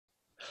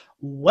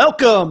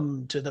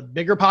Welcome to the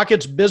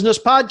BiggerPockets Business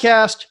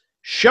Podcast,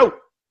 show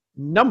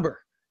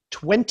number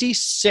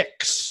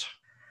 26.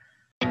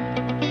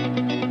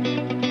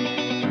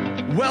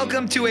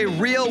 Welcome to a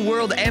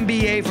real-world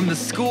MBA from the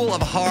School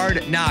of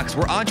Hard Knocks,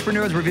 where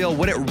entrepreneurs reveal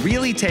what it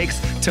really takes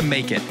to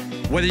make it.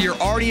 Whether you're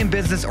already in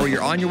business or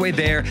you're on your way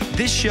there,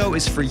 this show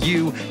is for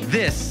you.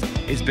 This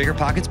is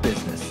BiggerPockets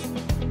Business.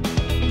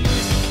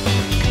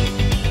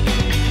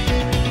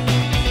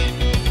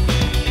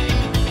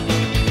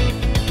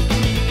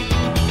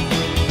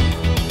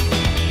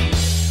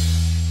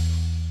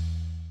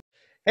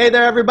 Hey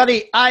there,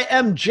 everybody. I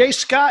am Jay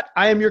Scott.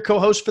 I am your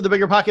co-host for the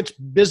BiggerPockets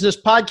Business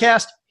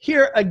Podcast,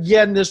 here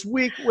again this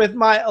week with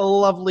my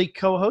lovely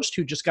co-host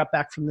who just got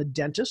back from the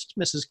dentist,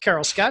 Mrs.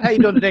 Carol Scott. How you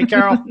doing today,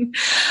 Carol?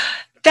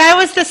 That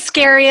was the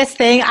scariest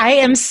thing. I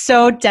am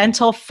so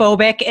dental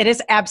phobic. It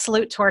is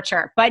absolute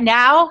torture. But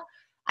now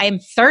I am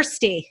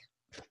thirsty.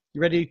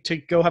 You ready to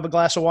go have a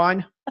glass of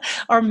wine?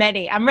 Or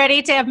many. I'm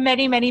ready to have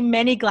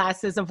many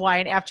glasses of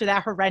wine after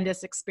that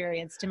horrendous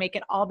experience to make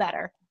it all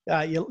better.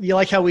 You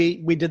like how we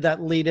did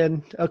that lead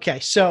in? Okay,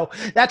 so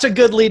that's a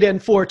good lead in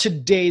for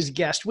today's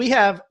guest. We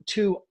have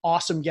two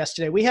awesome guests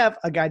today. We have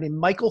a guy named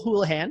Michael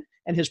Houlihan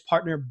and his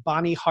partner,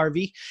 Bonnie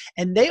Harvey,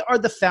 and they are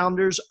the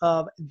founders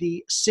of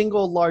the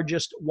single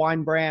largest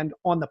wine brand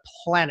on the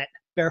planet,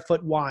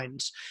 Barefoot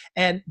Wines.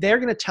 And they're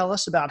going to tell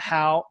us about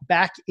how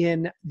back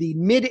in the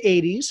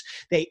mid-'80s,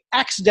 they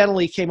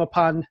accidentally came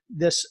upon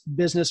this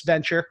business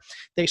venture.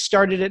 They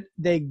started it,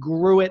 they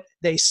grew it,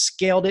 they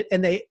scaled it,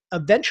 and they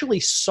eventually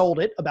sold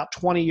it about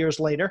 20 years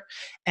later.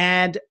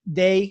 And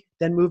they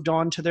then moved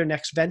on to their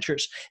next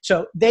ventures.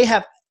 So they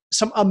have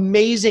some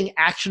amazing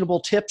actionable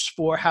tips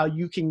for how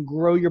you can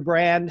grow your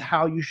brand,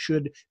 how you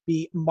should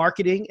be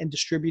marketing and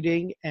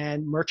distributing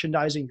and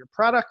merchandising your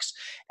products.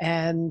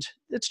 And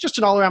it's just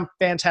an all-around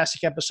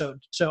fantastic episode.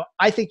 So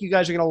I think you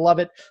guys are going to love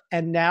it.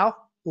 And now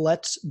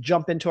let's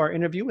jump into our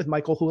interview with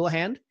Michael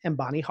Houlihan and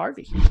Bonnie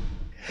Harvey.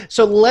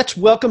 So let's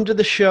welcome to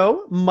the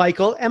show,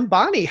 Michael and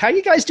Bonnie. How are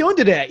you guys doing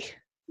today?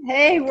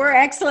 Hey, we're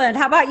excellent.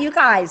 How about you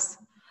guys?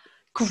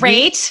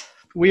 Great.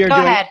 We are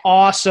doing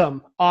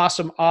awesome.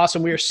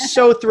 We are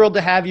so thrilled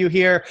to have you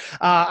here.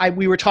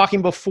 We were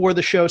talking before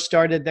the show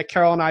started that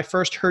Carol and I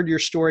first heard your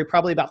story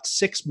probably about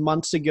 6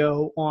 months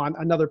ago on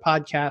another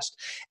podcast.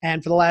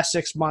 And for the last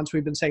 6 months,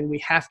 we've been saying we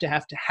have to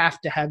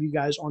have you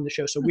guys on the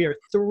show. So we are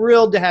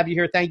thrilled to have you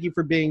here. Thank you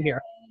for being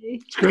here.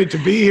 It's great to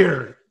be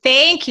here.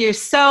 Thank you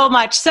so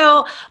much.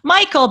 So,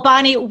 Michael,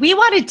 Bonnie, we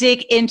want to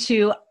dig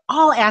into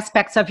all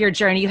aspects of your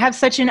journey. You have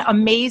such an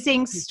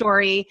amazing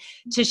story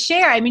to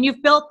share. I mean,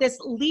 you've built this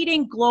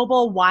leading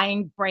global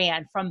wine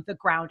brand from the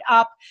ground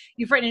up.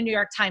 You've written a New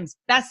York Times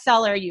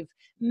bestseller. You've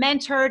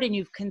mentored and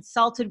you've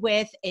consulted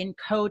with and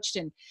coached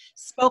and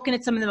spoken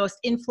at some of the most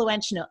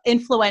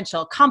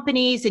influential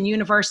companies and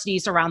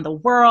universities around the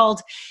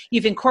world.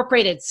 You've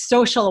incorporated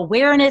social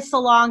awareness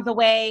along the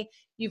way.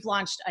 You've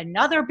launched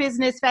another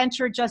business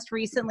venture just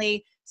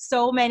recently.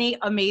 So many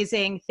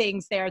amazing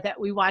things there that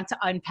we want to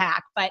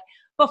unpack. But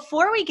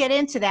before we get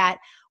into that,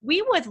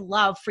 we would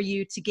love for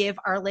you to give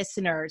our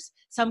listeners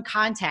some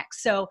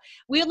context. So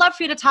we would love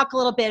for you to talk a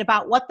little bit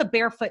about what the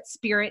Barefoot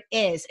Spirit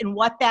is and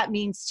what that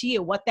means to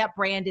you, what that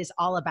brand is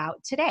all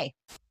about today.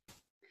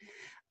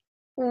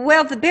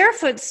 Well, the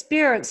Barefoot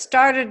Spirit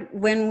started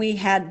when we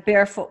had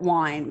Barefoot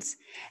Wines.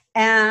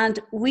 And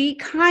we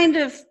kind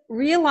of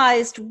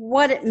realized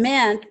what it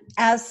meant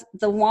as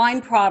the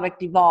wine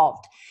product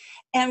evolved.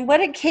 And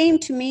what it came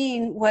to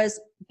mean was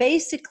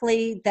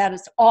basically that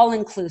it's all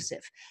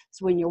inclusive.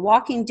 So when you're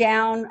walking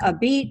down a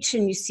beach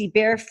and you see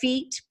bare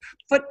feet,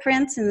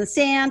 footprints in the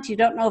sand, you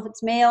don't know if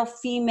it's male,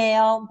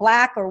 female,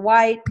 black or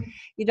white.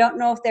 You don't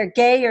know if they're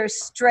gay or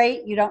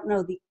straight. You don't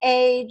know the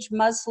age,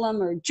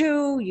 Muslim or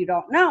Jew. You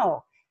don't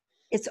know.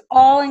 It's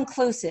all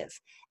inclusive.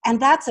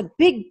 And that's a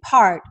big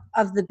part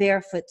of the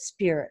Barefoot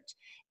Spirit.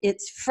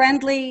 It's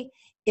friendly.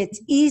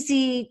 It's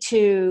easy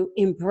to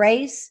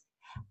embrace.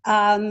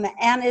 And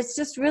it's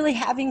just really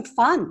having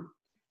fun.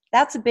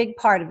 That's a big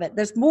part of it.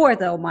 There's more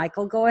though,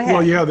 Michael. Go ahead.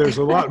 Well, yeah, there's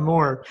a lot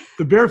more.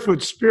 The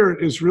Barefoot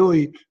Spirit is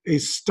really a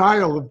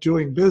style of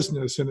doing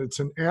business, and it's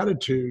an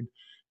attitude,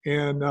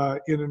 and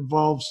it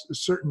involves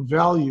certain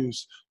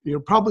values. You know,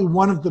 probably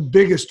one of the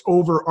biggest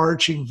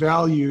overarching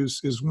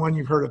values is one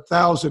you've heard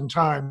 1,000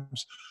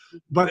 times,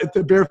 but at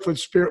the Barefoot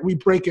Spirit, we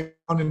break it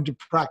down into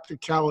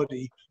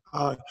practicality.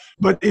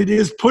 But it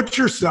is put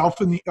yourself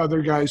in the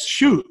other guy's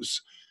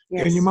shoes.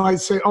 Yes. And you might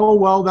say, oh,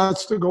 well,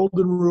 that's the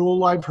golden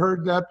rule. I've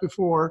heard that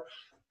before.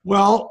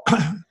 Well,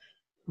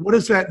 what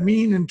does that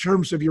mean in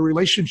terms of your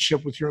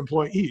relationship with your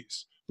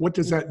employees? What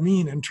does that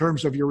mean in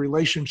terms of your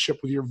relationship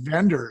with your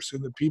vendors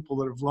and the people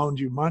that have loaned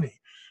you money?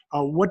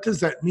 What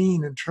does that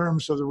mean in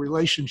terms of the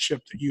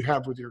relationship that you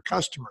have with your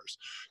customers?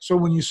 So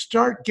when you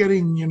start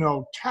getting,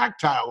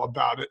 tactile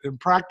about it and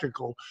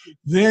practical,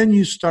 then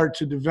you start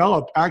to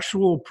develop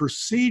actual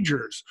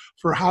procedures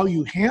for how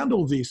you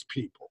handle these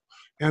people.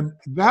 And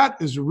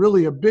that is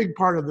really a big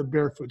part of the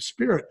Barefoot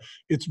Spirit.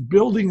 It's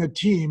building a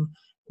team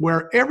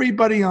where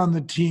everybody on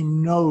the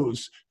team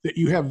knows that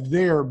you have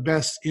their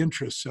best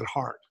interests at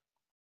heart.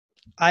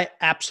 I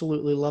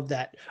absolutely love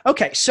that.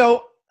 Okay,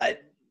 so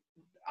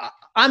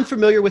I'm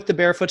familiar with the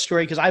Barefoot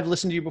story because I've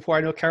listened to you before.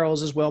 I know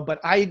Carol's as well, but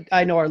I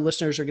know our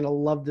listeners are going to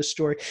love this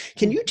story.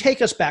 Can you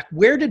take us back?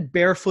 Where did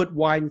Barefoot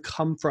Wine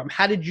come from?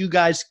 How did you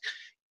guys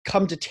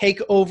come to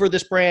take over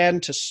this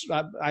brand, to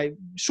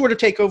sort of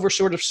take over,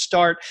 sort of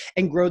start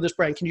and grow this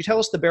brand? Can you tell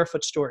us the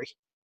Barefoot story?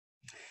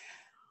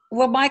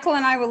 Well, Michael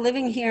and I were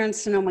living here in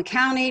Sonoma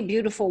County,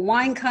 beautiful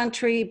wine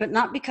country, but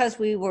not because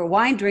we were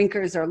wine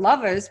drinkers or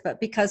lovers, but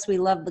because we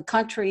loved the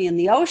country and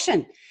the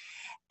ocean.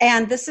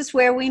 And this is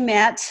where we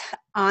met.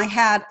 I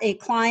had a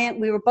client,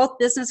 we were both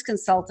business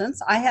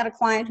consultants. I had a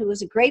client who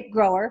was a grape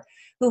grower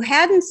who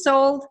hadn't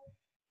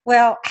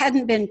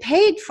been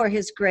paid for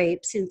his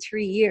grapes in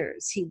 3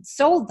 years. He'd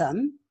sold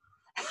them,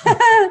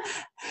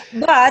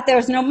 but there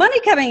was no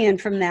money coming in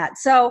from that.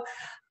 So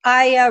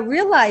I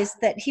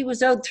realized that he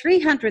was owed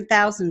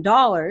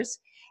 $300,000.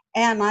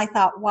 And I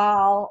thought,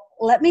 well,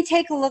 let me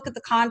take a look at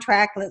the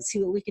contract. Let's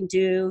see what we can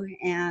do.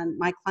 And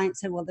my client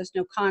said, well, there's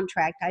no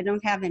contract. I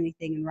don't have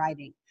anything in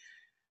writing.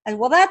 And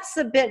well, that's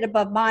a bit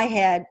above my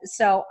head.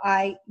 So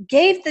I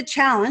gave the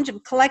challenge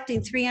of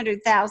collecting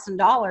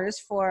 $300,000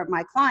 for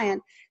my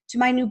client to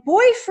my new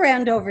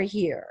boyfriend over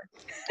here.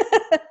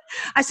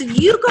 I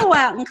said, you go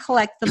out and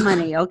collect the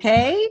money,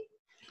 okay?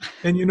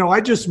 And,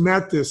 I just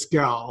met this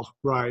gal,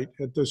 right,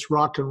 at this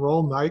rock and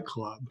roll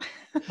nightclub.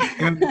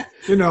 And,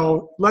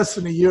 less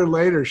than a year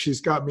later, she's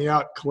got me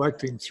out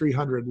collecting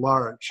 300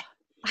 large.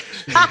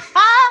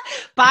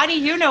 Bonnie,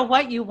 you know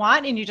what you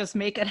want and you just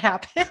make it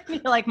happen.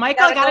 You're like,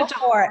 Michael, I got to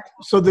do it.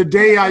 So the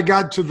day I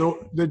got to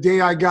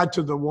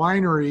the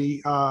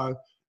winery,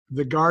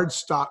 the guard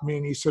stopped me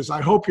and he says,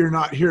 I hope you're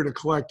not here to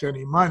collect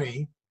any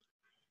money.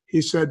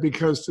 He said,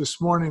 because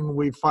this morning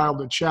we filed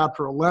a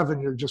Chapter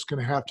 11, you're just going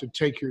to have to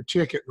take your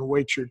ticket and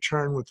wait your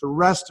turn with the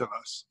rest of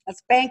us.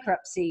 That's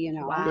bankruptcy,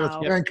 Wow. That's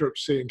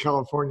bankruptcy in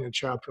California,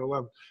 Chapter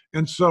 11.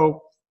 And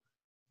so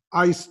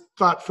I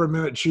thought for a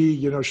minute,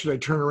 gee, should I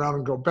turn around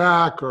and go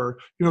back? Or,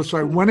 so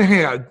I went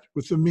ahead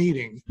with the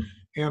meeting.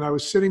 And I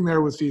was sitting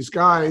there with these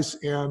guys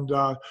and,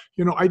 I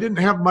didn't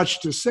have much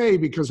to say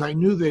because I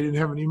knew they didn't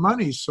have any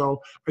money.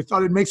 So I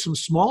thought I'd make some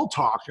small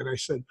talk. And I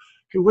said,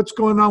 hey, what's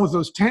going on with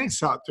those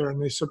tanks out there?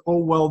 And they said, oh,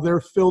 well, they're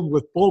filled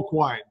with bulk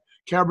wine,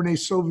 Cabernet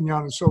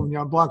Sauvignon and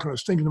Sauvignon Blanc. And I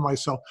was thinking to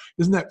myself,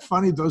 isn't that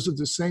funny? Those are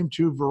the same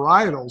two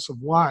varietals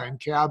of wine,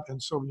 Cab and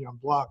Sauvignon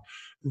Blanc,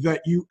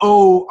 that you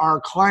owe our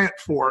client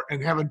for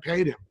and haven't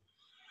paid him.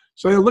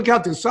 So I look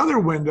out this other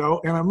window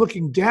and I'm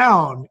looking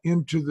down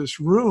into this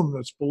room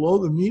that's below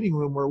the meeting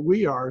room where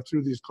we are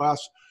through these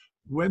glass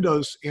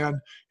windows. And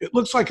it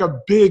looks like a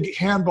big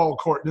handball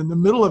court. And in the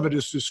middle of it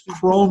is this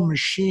chrome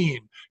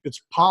machine.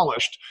 It's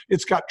polished.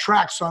 It's got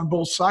tracks on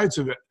both sides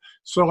of it.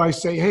 So I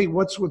say, hey,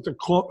 what's with the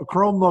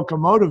chrome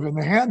locomotive in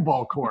the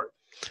handball court?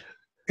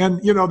 And,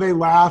 they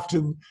laughed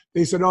and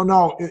they said, oh,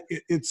 no,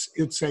 it's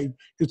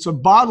a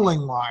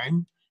bottling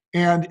line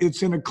and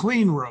it's in a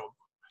clean room.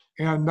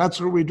 And that's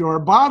where we do our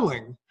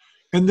bottling.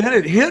 And then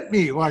it hit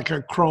me like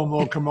a chrome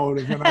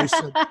locomotive. And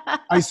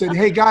I said,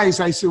 hey, guys,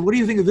 what do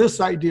you think of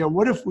this idea?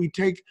 What if we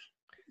take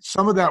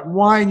some of that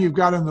wine you've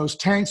got in those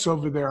tanks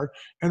over there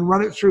and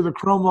run it through the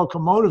chrome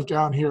locomotive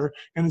down here?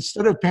 And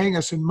instead of paying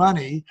us in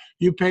money,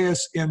 you pay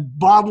us in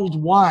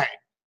bottled wine.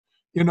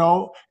 And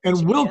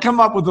we'll come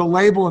up with a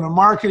label and a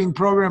marketing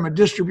program, a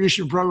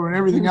distribution program, and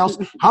everything else.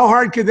 How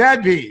hard could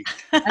that be?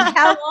 And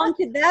how long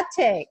could that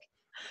take?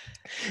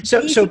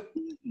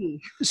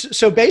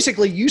 So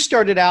basically you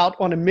started out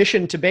on a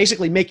mission to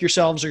basically make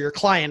yourselves or your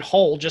client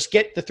whole, just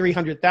get the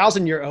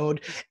 300,000 you're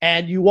owed,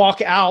 and you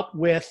walk out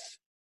with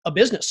a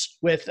business,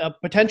 with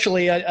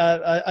potentially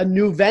a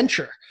new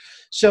venture.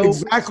 So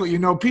exactly.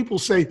 People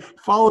say,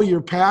 follow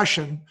your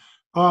passion.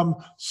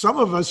 Some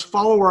of us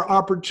follow our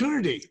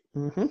opportunity,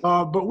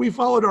 but we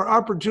followed our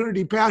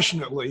opportunity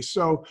passionately.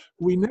 So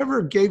we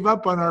never gave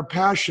up on our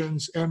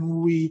passions and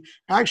we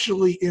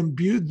actually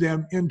imbued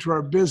them into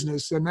our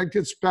business. And that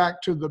gets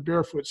back to the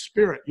Barefoot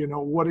spirit.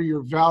 What are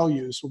your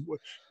values?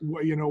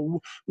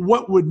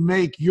 What would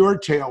make your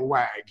tail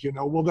wag?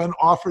 We'll then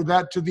offer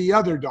that to the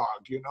other dog,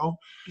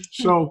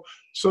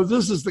 So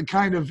this is the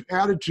kind of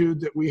attitude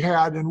that we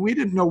had, and we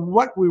didn't know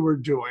what we were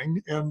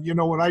doing. And,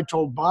 when I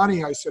told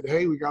Bonnie, I said,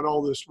 hey, we got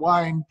all this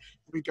wine,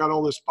 we got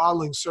all this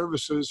bottling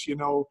services,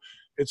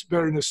 it's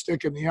better than a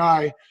stick in the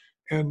eye.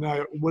 And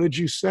what did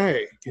you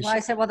say? I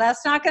said, well,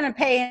 that's not going to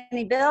pay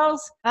any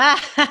bills. Now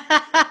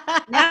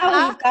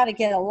we've got to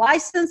get a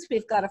license.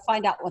 We've got to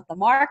find out what the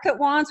market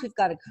wants. We've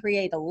got to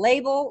create a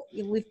label.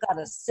 We've got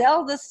to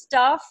sell this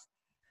stuff.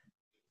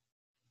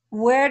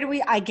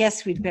 I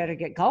guess we'd better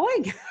get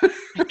going.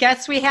 I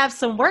guess we have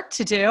some work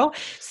to do.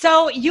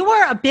 So you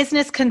were a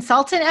business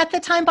consultant at the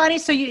time, Bonnie,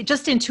 so you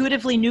just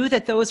intuitively knew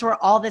that those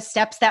were all the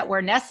steps that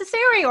were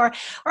necessary, or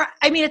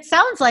it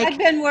sounds like I've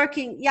been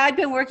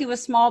working with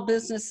small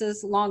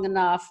businesses long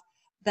enough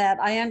that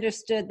I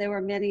understood there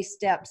were many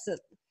steps.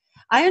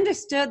 I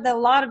understood that a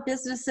lot of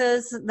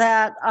businesses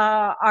that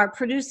are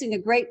producing a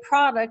great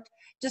product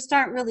just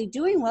aren't really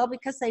doing well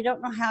because they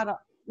don't know how to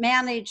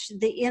manage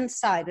the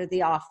inside of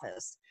the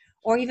office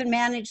or even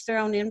manage their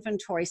own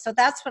inventory. So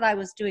that's what I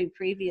was doing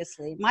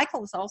previously.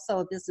 Michael was also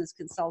a business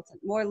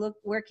consultant, more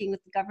working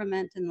with the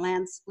government and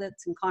land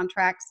splits and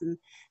contracts and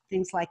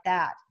things like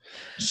that.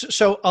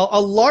 So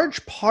a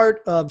large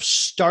part of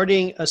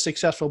starting a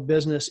successful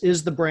business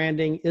is the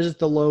branding, is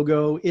the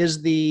logo,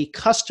 is the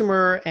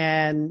customer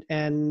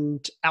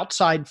and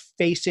outside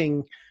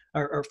facing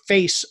or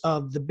face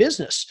of the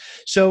business.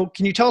 So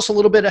can you tell us a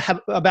little bit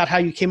about how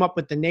you came up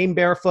with the name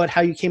Barefoot,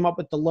 how you came up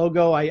with the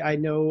logo? I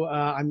know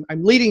I'm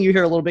leading you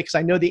here a little bit because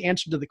I know the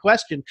answer to the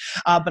question,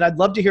 but I'd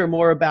love to hear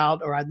more about,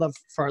 or I'd love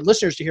for our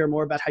listeners to hear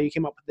more about how you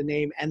came up with the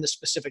name and the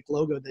specific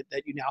logo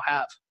that you now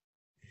have.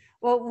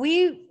 Well,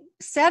 we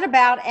set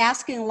about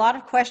asking a lot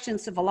of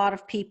questions of a lot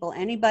of people,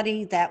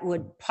 anybody that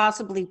would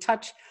possibly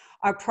touch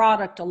our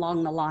product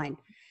along the line.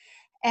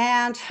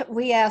 And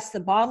we asked the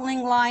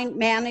bottling line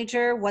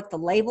manager what the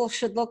label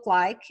should look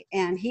like.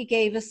 And he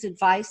gave us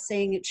advice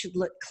saying it should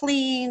look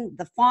clean,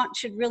 the font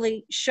should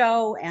really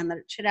show, and that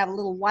it should have a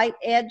little white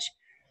edge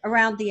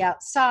around the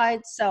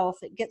outside. So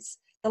if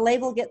the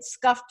label gets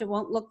scuffed, it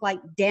won't look like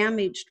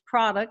damaged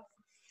product.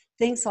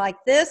 Things like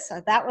this,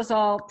 that was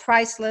all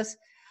priceless.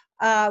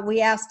 We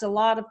asked a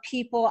lot of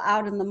people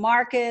out in the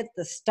market,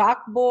 the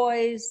stock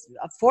boys,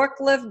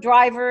 forklift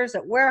drivers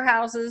at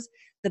warehouses.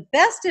 The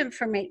best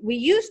information, we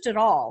used it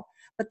all,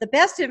 but the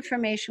best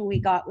information we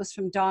got was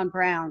from Don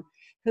Brown,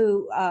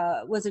 who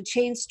was a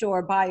chain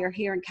store buyer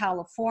here in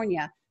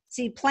California.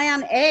 See,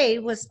 plan A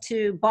was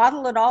to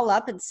bottle it all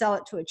up and sell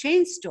it to a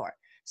chain store.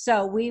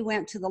 So we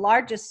went to the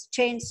largest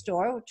chain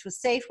store, which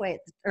was Safeway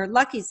or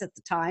Lucky's at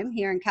the time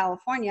here in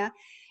California.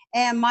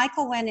 And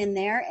Michael went in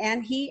there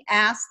and he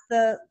asked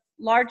the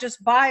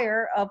largest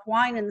buyer of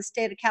wine in the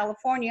state of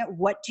California,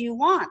 what do you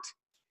want?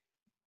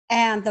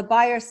 And the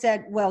buyer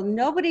said, well,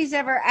 nobody's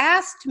ever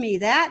asked me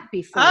that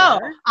before. Oh,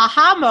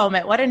 aha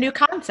moment. What a new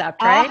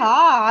concept, right?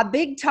 Aha,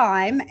 big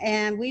time.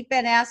 And we've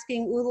been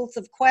asking oodles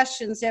of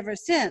questions ever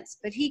since,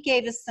 but he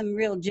gave us some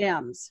real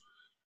gems.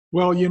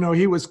 Well,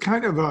 he was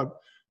kind of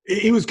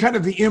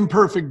the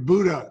imperfect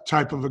Buddha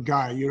type of a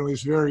guy.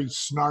 He's very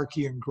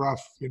snarky and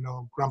gruff,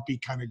 grumpy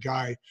kind of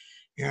guy.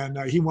 And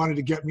he wanted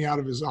to get me out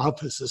of his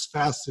office as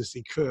fast as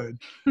he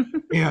could.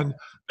 And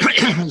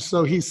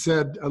so he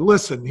said,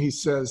 listen, he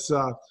says,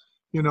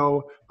 you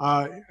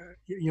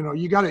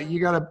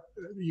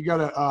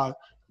gotta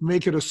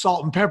make it a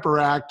salt and pepper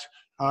act.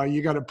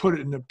 You gotta put it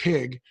in a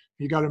pig.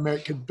 You gotta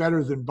make it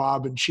better than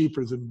Bob and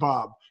cheaper than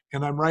Bob.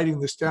 And I'm writing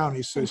this down.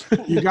 He says,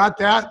 you got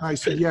that? And I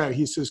said, yeah.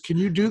 He says, can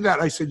you do that?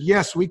 I said,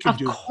 yes, we can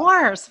do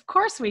that. Of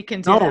course we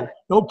can do that.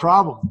 No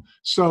problem.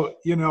 So,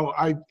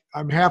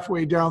 I'm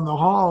halfway down the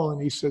hall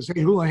and he says, hey,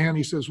 Houlihan,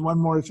 he says, one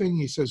more thing.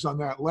 He says, on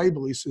that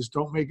label, he says,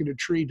 don't make it a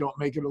tree. Don't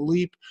make it a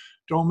leap.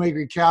 Don't make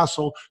it a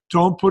castle.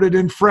 Don't put it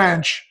in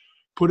French.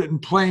 Put it in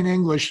plain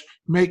English.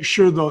 Make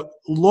sure the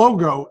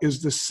logo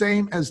is the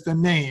same as the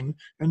name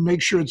and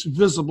make sure it's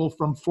visible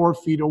from 4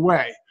 feet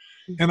away.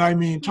 And I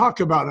mean,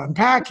 talk about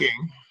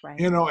unpacking, right.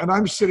 And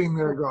I'm sitting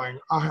there going,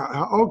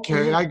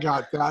 okay, I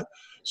got that.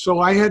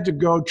 So I had to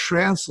go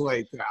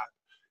translate that.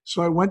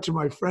 So I went to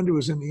my friend who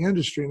was in the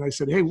industry and I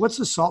said, hey, what's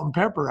the Salt and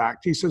Pepper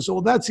Act? He says, oh,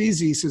 that's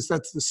easy. He says,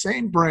 that's the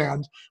same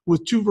brand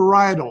with 2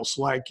 varietals.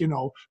 Like,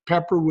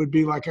 pepper would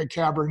be like a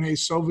Cabernet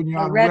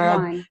Sauvignon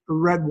a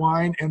red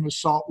wine, and the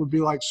salt would be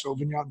like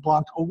Sauvignon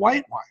Blanc, a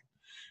white wine.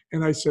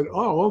 And I said,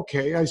 oh,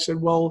 okay. I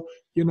said, well,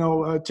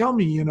 tell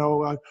me,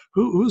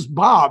 who's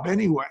Bob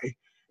anyway?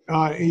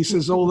 He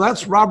says, oh,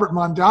 that's Robert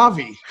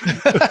Mondavi.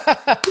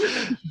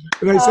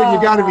 And I said,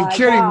 you got to be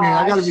kidding me.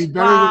 I got to be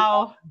better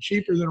than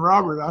cheaper than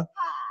Robert. Huh?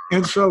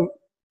 And so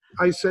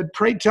I said,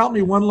 pray tell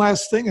me one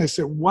last thing. I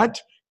said,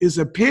 what is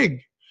a pig?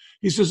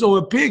 He says, oh,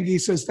 a pig. He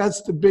says,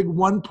 that's the big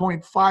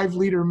 1.5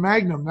 liter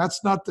Magnum.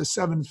 That's not the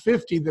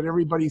 750 that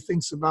everybody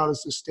thinks about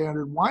as the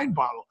standard wine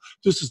bottle.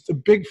 This is the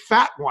big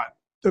fat one,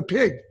 the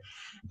pig.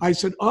 I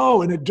said,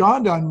 oh, and it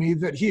dawned on me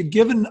that he had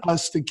given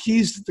us the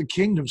keys to the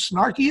kingdom,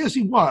 snarky as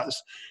he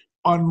was.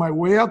 On my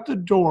way out the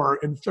door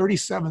in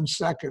 37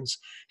 seconds,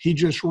 he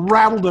just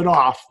rattled it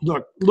off.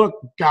 Look,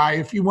 guy,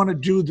 if you want to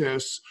do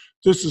this,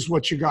 this is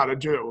what you got to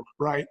do,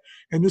 right?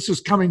 And this is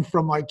coming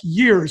from like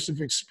years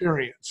of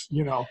experience,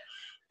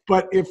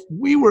 But if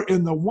we were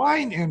in the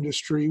wine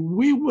industry,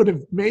 we would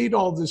have made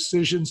all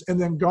decisions and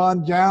then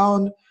gone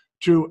down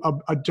to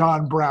a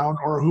Don Brown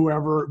or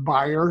whoever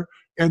buyer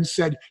and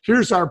said,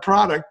 here's our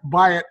product,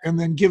 buy it, and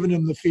then given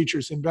him the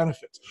features and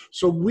benefits.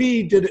 So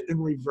we did it in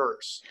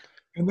reverse.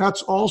 And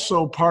that's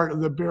also part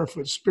of the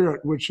Barefoot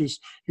spirit, which is,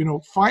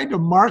 find a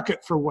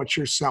market for what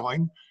you're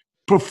selling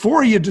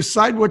before you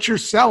decide what you're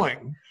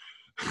selling.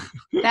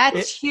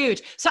 That's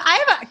huge. So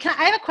I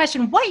have a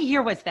question. What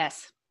year was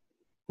this?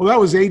 Well, that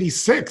was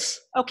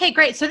 86. Okay,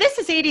 great. So this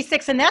is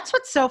 86. And that's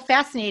what's so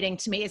fascinating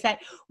to me is that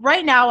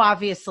right now,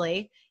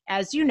 obviously,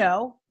 as you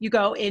know, you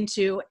go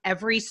into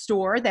every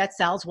store that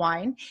sells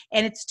wine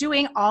and it's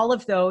doing all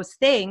of those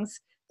things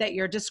that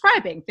you're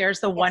describing. There's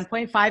the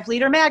 1.5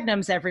 liter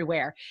magnums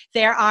everywhere.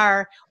 There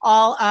are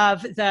all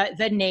of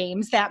the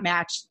names that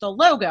match the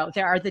logo.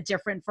 There are the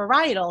different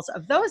varietals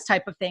of those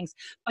type of things.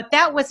 But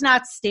that was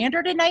not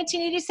standard in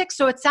 1986.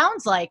 So it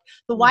sounds like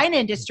the wine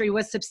industry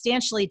was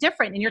substantially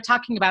different. And you're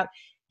talking about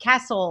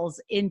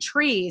castles in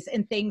trees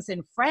and things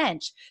in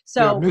French.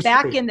 So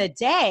back in the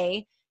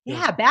day,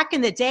 back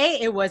in the day,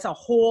 it was a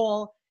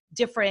whole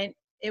different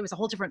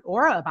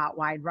aura about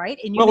wine, right?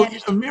 And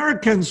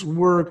Americans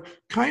were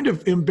kind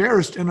of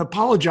embarrassed and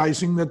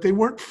apologizing that they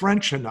weren't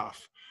French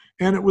enough.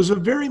 And it was a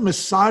very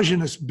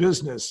misogynist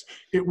business.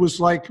 It was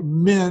like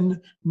men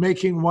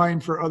making wine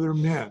for other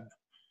men.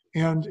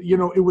 And,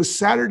 it was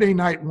Saturday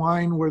night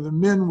wine where the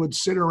men would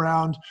sit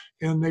around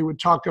and they would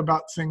talk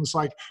about things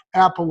like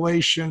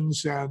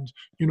appellations and,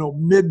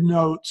 mid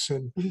notes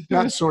and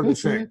that sort of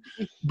thing.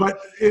 But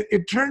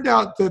it turned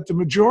out that the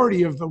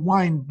majority of the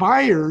wine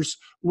buyers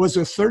was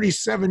a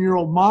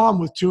 37-year-old mom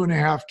with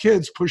 2.5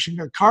 kids pushing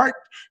a cart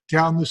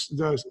down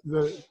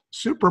the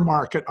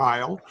supermarket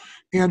aisle.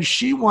 And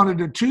she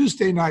wanted a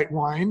Tuesday night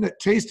wine that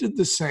tasted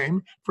the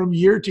same from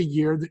year to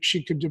year that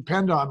she could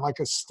depend on like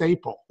a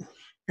staple.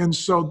 And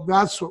so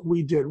that's what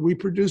we did. We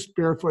produced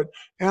Barefoot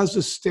as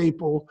a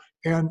staple,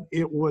 and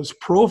it was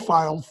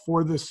profiled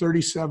for the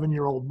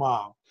 37-year-old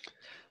mom.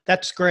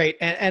 That's great.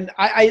 And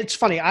I it's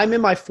funny, I'm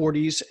in my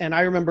 40s, and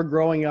I remember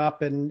growing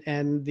up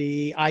and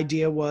the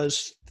idea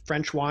was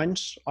French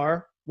wines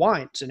are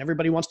wines, and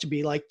everybody wants to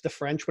be like the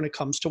French when it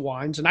comes to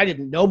wines. And I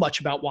didn't know much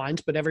about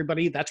wines, but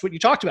that's what you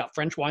talked about.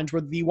 French wines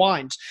were the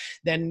wines.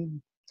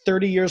 Then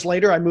 30 years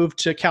later, I moved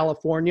to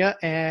California,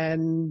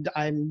 and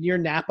I'm near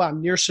Napa, I'm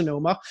near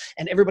Sonoma,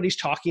 and everybody's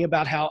talking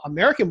about how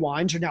American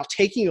wines are now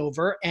taking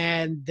over,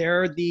 and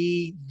they're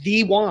the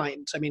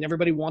wines. I mean,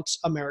 everybody wants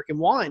American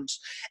wines.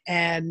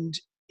 And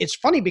it's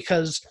funny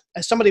because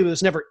as somebody who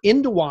was never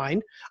into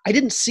wine, I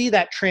didn't see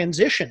that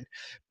transition.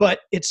 But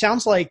it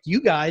sounds like you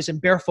guys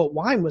and Barefoot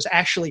Wine was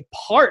actually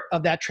part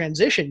of that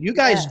transition. You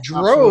guys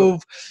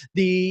drove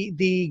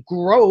the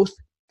growth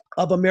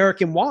of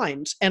American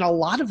wines. And a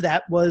lot of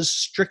that was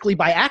strictly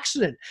by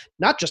accident,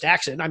 not just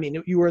accident. I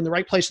mean, you were in the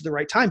right place at the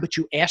right time, but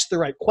you asked the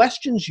right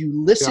questions, you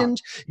listened,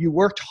 you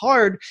worked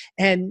hard.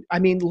 And I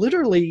mean,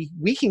 literally,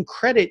 we can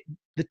credit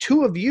the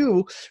two of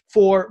you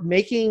for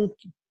making,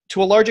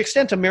 to a large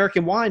extent,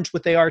 American wines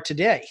what they are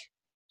today.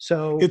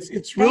 So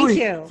it's really,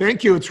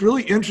 thank you. It's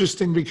really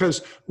interesting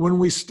because when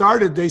we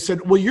started, they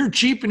said, well, you're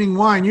cheapening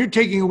wine. You're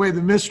taking away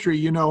the mystery.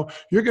 You're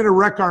going to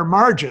wreck our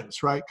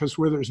margins, right? Because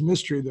where there's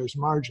mystery, there's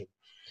margin.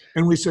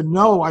 And we said,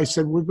 no. I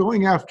said, we're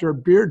going after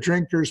beer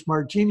drinkers,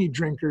 martini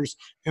drinkers,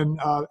 and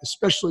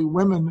especially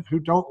women who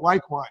don't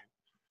like wine.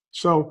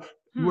 So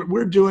what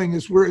we're doing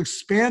is we're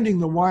expanding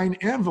the wine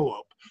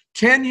envelope.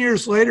 10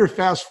 years later,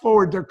 fast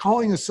forward, they're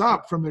calling us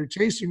up from their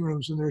tasting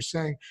rooms and they're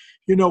saying,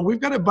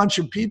 we've got a bunch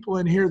of people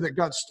in here that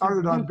got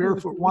started on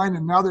Barefoot Wine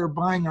and now they're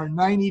buying our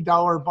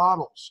 $90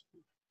 bottles.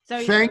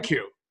 So thank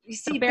you. You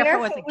see,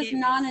 Barefoot was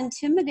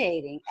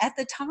non-intimidating. At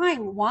the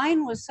time,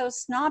 wine was so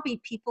snobby,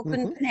 people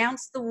couldn't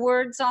pronounce the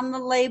words on the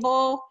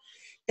label.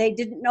 They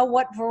didn't know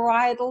what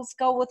varietals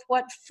go with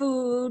what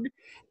food,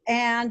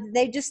 and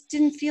they just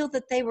didn't feel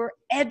that they were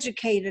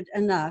educated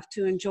enough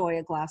to enjoy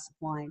a glass of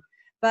wine.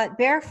 But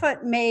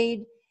Barefoot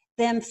made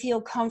them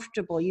feel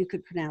comfortable. You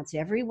could pronounce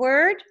every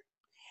word.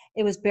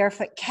 It was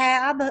Barefoot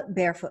Cab,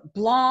 Barefoot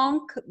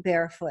Blanc,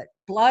 Barefoot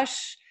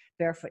Blush,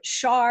 Barefoot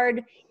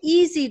Chard,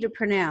 easy to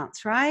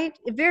pronounce, right?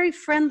 Very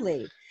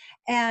friendly.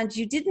 And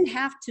you didn't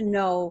have to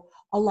know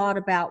a lot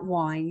about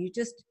wine. You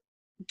just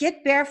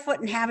get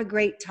barefoot and have a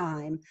great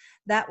time.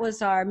 That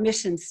was our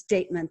mission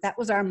statement. That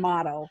was our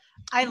motto.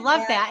 I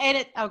love that.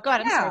 And go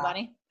ahead. I'm sorry,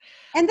 Bonnie.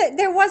 And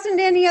there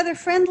wasn't any other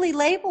friendly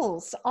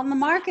labels on the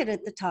market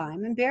at the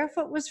time. And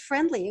Barefoot was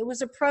friendly. It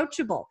was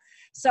approachable.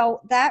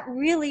 So that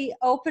really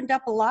opened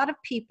up a lot of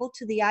people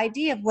to the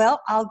idea of,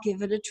 well, I'll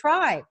give it a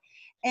try.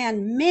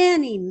 And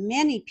many,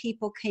 many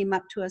people came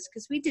up to us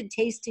because we did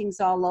tastings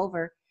all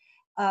over.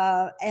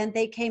 And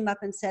they came up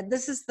and said,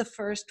 this is the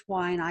first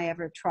wine I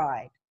ever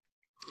tried.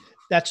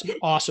 That's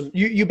awesome.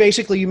 You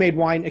basically made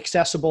wine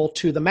accessible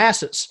to the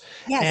masses.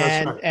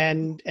 Yes.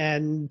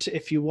 And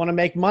if you want to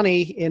make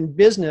money in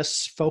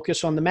business,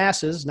 focus on the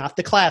masses, not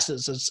the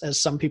classes,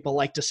 as some people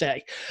like to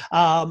say.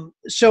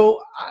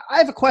 So I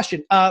have a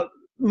question.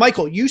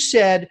 Michael, you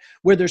said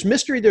where there's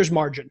mystery, there's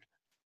margin.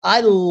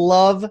 I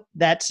love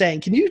that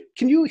saying. Can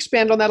you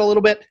expand on that a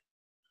little bit?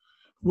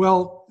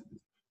 Well,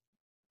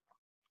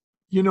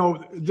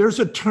 there's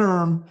a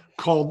term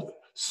called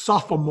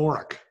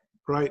sophomoric,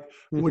 right?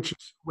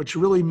 Which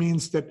really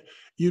means that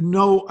you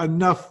know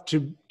enough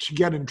to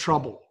get in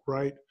trouble,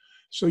 right?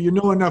 So you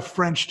know enough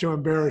French to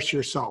embarrass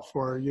yourself,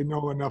 or you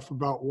know enough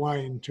about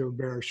wine to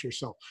embarrass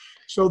yourself.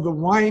 So the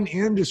wine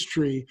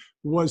industry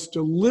was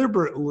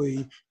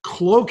deliberately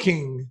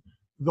cloaking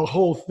the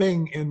whole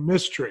thing in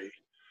mystery,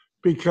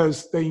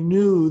 because they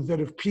knew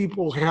that if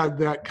people had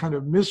that kind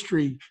of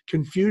mystery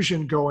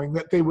confusion going,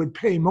 that they would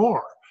pay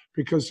more,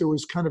 because there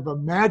was kind of a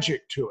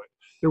magic to it.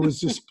 There was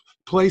this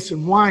place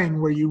in wine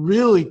where you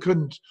really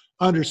couldn't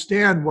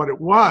understand what it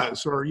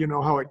was, or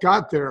how it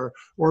got there,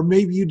 or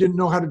maybe you didn't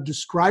know how to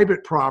describe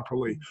it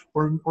properly,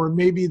 or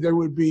maybe there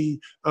would be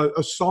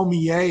a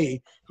sommelier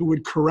who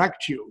would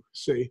correct you.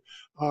 See,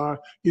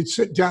 you'd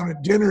sit down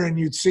at dinner and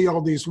you'd see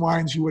all these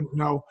wines, you wouldn't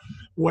know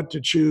what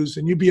to choose,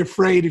 and you'd be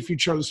afraid if you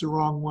chose the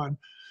wrong one.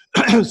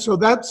 So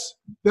that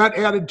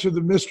added to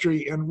the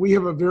mystery. And we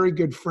have a very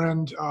good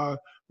friend,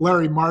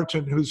 Larry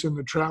Martin, who's in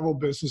the travel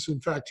business.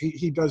 In fact,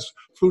 he does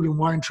food and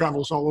wine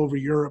travels all over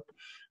Europe.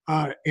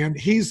 And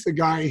he's the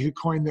guy who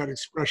coined that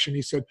expression.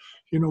 He said,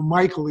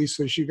 Michael, he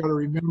says, you got to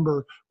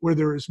remember, where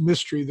there is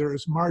mystery, there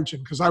is margin.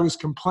 Because I was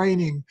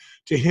complaining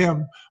to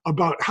him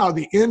about how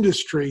the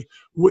industry,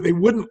 they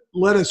wouldn't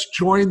let us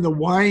join the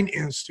Wine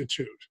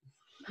Institute.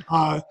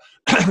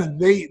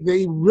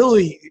 They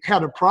really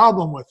had a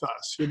problem with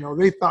us.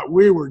 They thought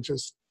we were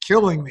just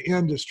killing the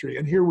industry,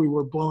 and here we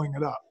were blowing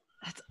it up.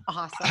 That's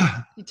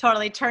awesome. You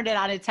totally turned it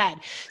on its head.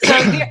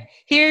 So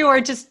here you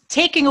are, just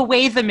taking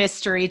away the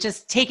mystery,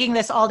 just taking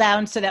this all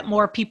down so that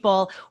more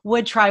people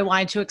would try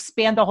wine, to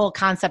expand the whole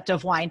concept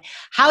of wine.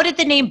 How did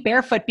the name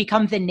Barefoot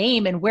become the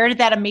name, and where did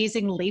that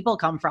amazing label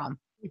come from?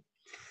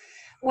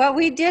 Well,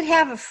 we did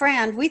have a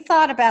friend. We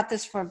thought about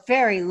this for a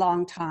very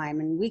long time,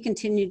 and we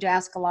continued to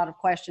ask a lot of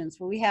questions.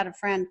 But we had a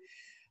friend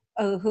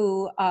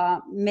who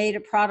made a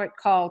product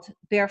called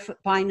Barefoot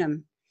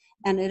Wine,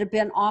 and it had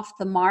been off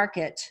the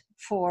market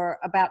for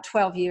about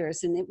 12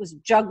 years. And it was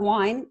jug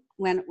wine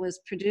when it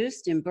was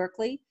produced in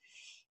Berkeley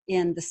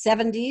in the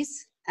 70s.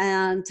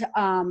 And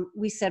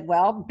we said,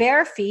 well,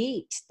 bare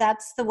feet,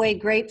 that's the way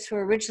grapes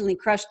were originally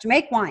crushed to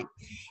make wine.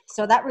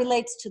 So that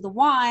relates to the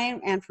wine.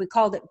 And if we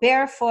called it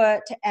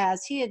Barefoot,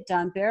 as he had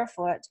done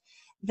Barefoot,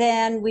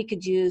 then we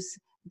could use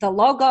the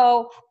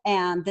logo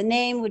and the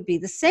name would be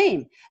the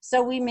same.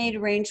 So we made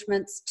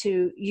arrangements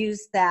to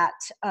use that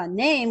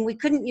name. We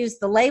couldn't use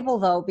the label,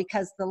 though,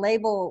 because the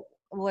label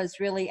was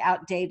really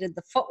outdated.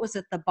 The foot was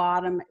at the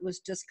bottom. It was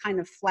just kind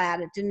of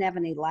flat. It didn't have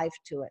any life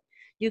to it.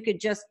 You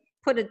could just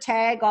put a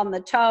tag on the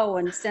toe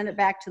and send it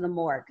back to the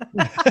morgue.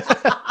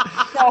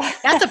 So,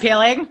 that's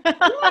appealing.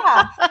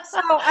 Yeah. So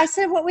I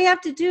said, what we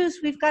have to do is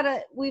we've got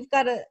to,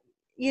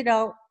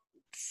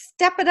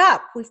 step it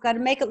up. We've got to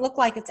make it look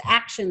like it's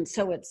action.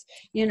 So it's,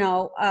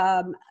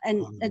 an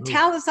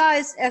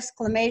italicized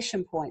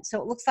exclamation point.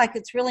 So it looks like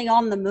it's really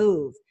on the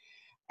move.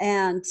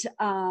 And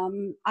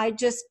I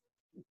just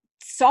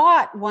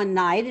saw it one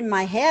night in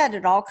my head.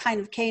 It all kind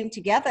of came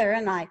together,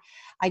 and I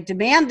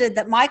demanded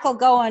that Michael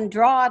go and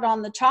draw it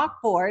on the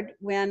chalkboard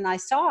when I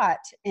saw it.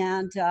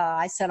 And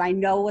I said, I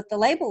know what the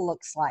label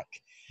looks like.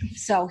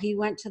 So he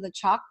went to the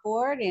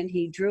chalkboard and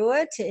he drew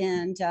it.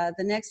 And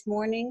the next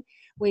morning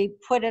we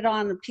put it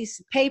on a piece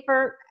of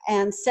paper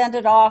and sent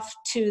it off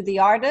to the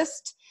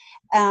artist.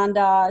 And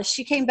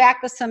she came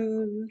back with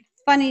some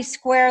funny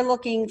square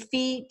looking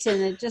feet,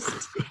 and it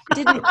just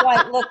didn't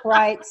quite look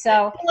right.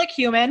 So look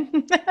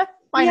human.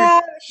 Yeah,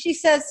 she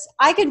says,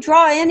 I can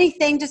draw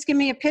anything, just give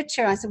me a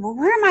picture. I said, well,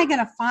 where am I going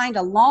to find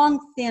a long,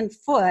 thin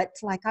foot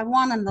like I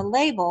want on the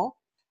label?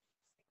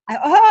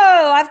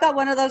 I've got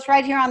one of those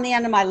right here on the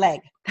end of my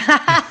leg.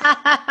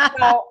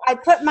 So I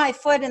put my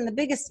foot in the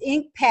biggest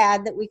ink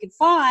pad that we could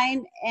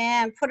find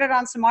and put it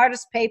on some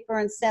artist paper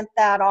and sent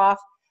that off.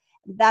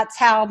 That's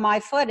how my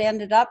foot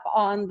ended up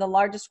on the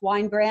largest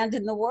wine brand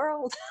in the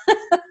world.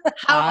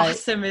 How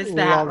awesome is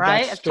that,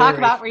 right? Talk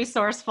about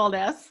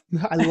resourcefulness.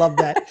 I love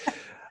that.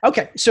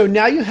 Okay, so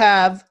now you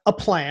have a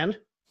plan,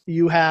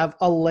 you have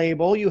a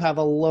label, you have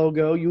a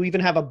logo, you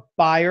even have a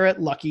buyer at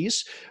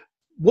Lucky's.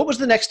 What was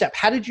the next step?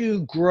 How did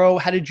you grow?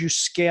 How did you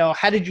scale?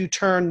 How did you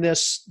turn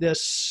this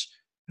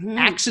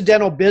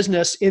accidental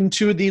business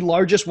into the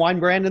largest wine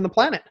brand in the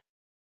planet?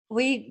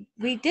 We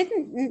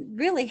didn't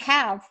really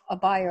have a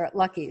buyer at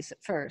Lucky's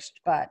at first,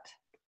 but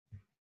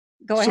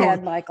go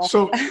ahead, Michael.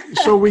 So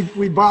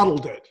we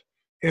bottled it.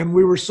 And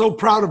we were so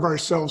proud of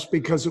ourselves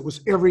because it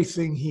was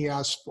everything he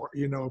asked for.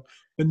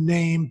 The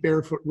name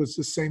Barefoot was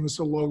the same as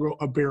the logo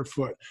of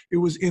Barefoot. It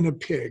was in a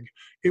pig.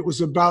 It was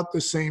about the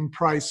same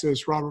price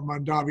as Robert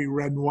Mondavi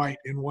Red and White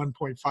in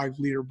 1.5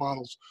 liter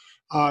bottles.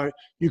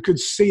 You could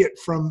see it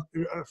from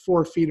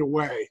 4 feet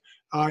away.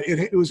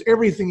 It was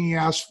everything he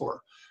asked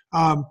for.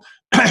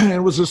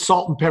 It was a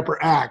salt and pepper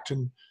act.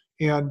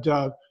 And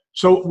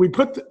so we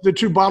put the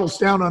 2 bottles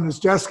down on his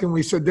desk and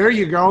we said, there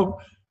you go.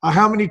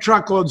 How many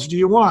truckloads do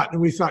you want? And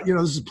we thought, this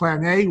is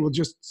plan A. We'll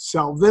just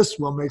sell this.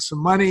 We'll make some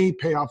money,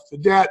 pay off the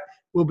debt.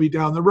 We'll be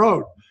down the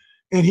road.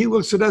 And he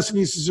looks at us and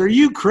he says, are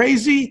you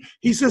crazy?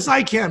 He says,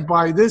 I can't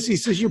buy this. He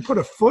says, you put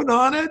a foot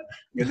on it,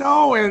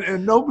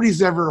 and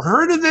nobody's ever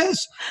heard of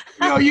this.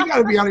 You got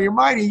to be out of your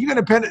mind. Are you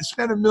going to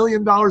spend $1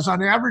 million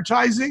on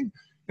advertising?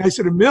 And I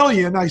said, $1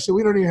 million? I said,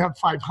 we don't even have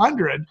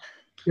 500,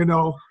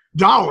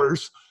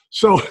 dollars.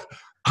 So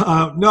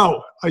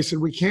no, I said,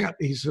 we can't.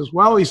 He says,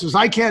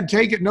 I can't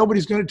take it.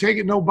 Nobody's going to take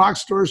it. No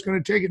box store is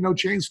going to take it. No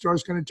chain store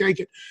is going to take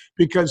it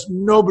because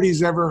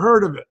nobody's ever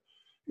heard of it.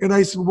 And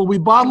I said, well, we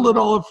bottled it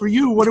all up for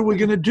you. What are we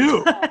going to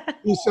do?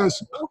 He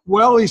says,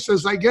 well,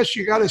 I guess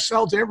you got to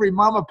sell to every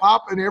mom and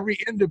pop and every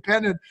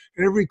independent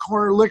and every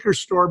corner liquor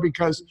store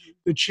because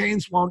the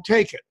chains won't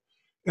take it.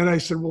 And I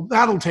said, well,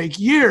 that'll take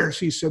years.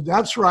 He said,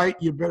 that's right.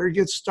 You better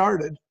get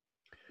started.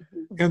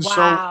 And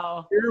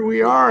Wow. so here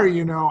we are,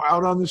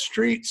 out on the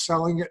street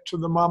selling it to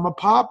the mama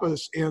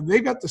papas. And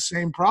they got the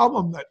same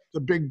problem that the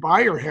big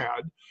buyer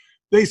had.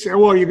 They say,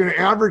 well, you're going to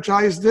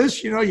advertise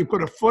this? You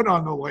put a foot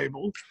on the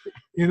label.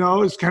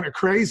 It's kind of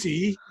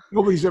crazy.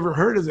 Nobody's ever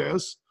heard of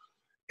this.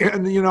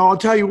 And, I'll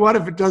tell you what,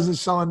 if it doesn't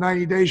sell in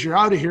 90 days, you're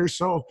out of here.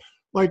 So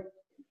like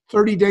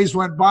 30 days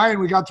went by and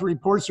we got the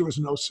reports. There was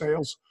no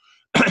sales.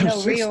 No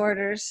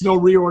reorders. No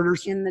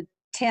reorders. In the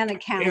 10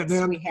 accounts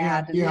we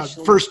had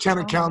initially. First 10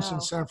 accounts in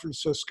San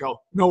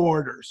Francisco. No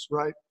orders,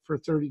 right, for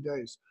 30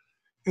 days.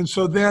 And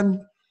so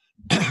then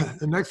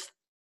the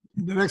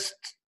next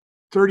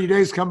 30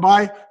 days come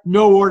by,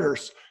 no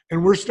orders.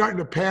 And we're starting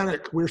to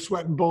panic. We're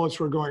sweating bullets.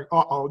 We're going,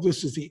 uh-oh,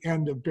 this is the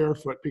end of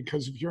Barefoot,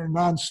 because if you're a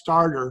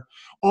non-starter,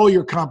 all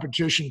your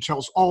competition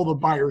tells all the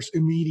buyers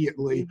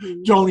immediately,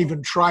 don't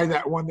even try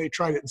that one. They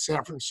tried it in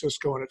San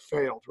Francisco and it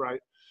failed,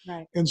 right?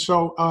 Right. And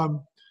so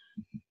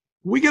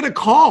we get a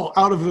call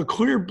out of the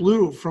clear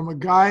blue from a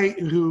guy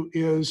who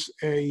is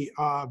a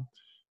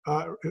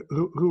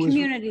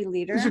community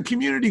leader. He's a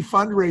community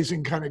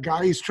fundraising kind of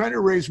guy. He's trying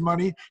to raise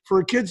money for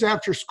a kids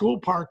after school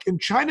park in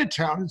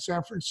Chinatown in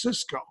San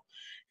Francisco.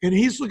 And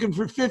he's looking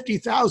for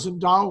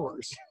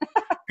 $50,000.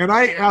 And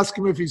I asked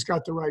him if he's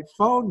got the right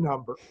phone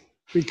number,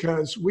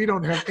 because we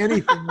don't have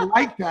anything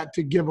like that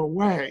to give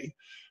away.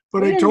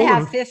 But we I told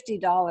him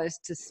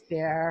 $50 to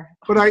spare.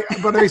 But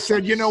I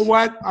said, you know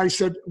what? I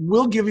said,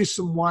 we'll give you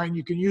some wine.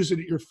 You can use it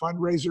at your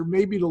fundraiser,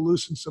 maybe to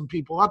loosen some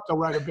people up. They'll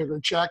write a bigger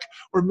check,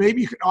 or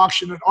maybe you can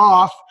auction it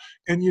off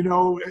and,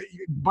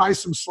 buy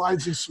some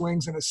slides and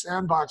swings and a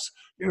sandbox,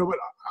 but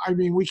I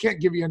mean, we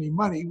can't give you any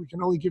money. We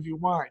can only give you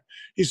wine.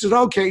 He said,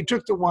 okay, he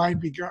took the wine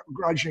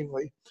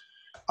begrudgingly.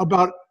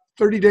 About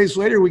 30 days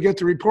later, we get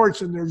the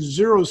reports and there's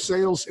zero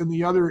sales in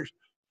the other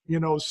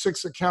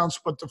 6 accounts,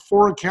 but the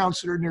 4 accounts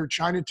that are near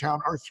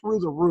Chinatown are through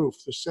the roof.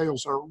 The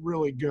sales are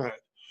really good.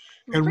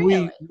 And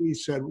Really? we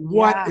said,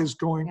 what is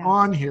going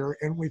on here?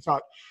 And we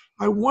thought,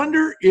 I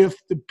wonder if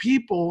the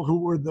people who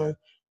were the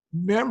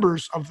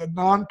members of the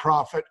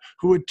nonprofit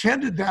who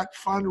attended that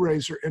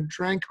fundraiser and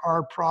drank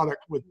our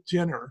product with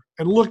dinner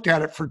and looked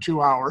at it for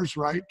 2 hours,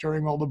 right,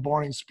 during all the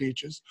boring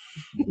speeches,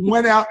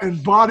 went out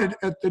and bought it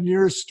at the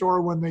nearest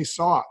store when they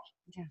saw it.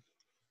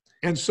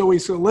 And so we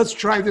said, let's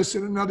try this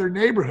in another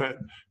neighborhood.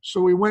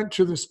 So we went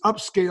to this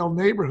upscale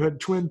neighborhood,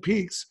 Twin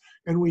Peaks,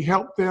 and we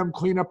helped them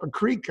clean up a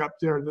creek up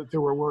there that they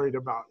were worried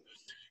about.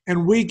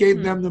 And we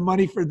gave them the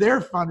money for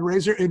their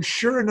fundraiser, and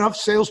sure enough,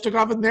 sales took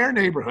off in their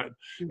neighborhood.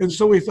 And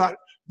so we thought,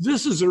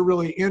 this is a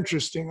really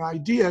interesting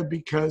idea,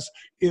 because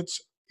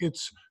it's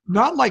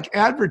not like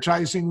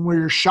advertising where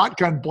you're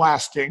shotgun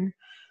blasting.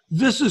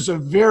 This is a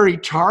very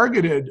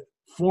targeted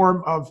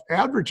form of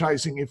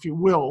advertising, if you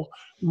will,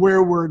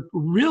 where we're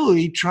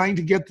really trying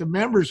to get the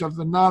members of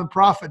the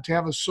nonprofit to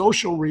have a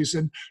social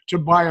reason to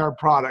buy our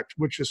product,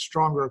 which is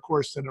stronger, of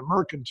course, than a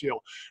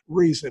mercantile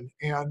reason.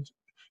 And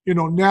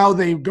now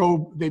they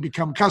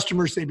become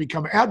customers, they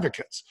become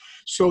advocates.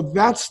 So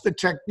that's the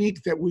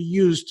technique that we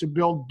use to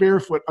build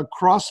Barefoot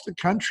across the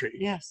country.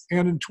 Yes.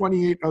 And in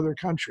 28 other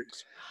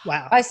countries.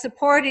 Wow. By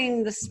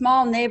supporting the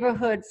small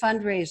neighborhood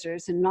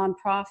fundraisers and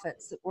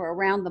nonprofits that were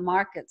around the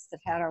markets that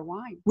had our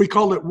wine. We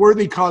called it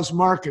worthy cause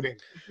marketing.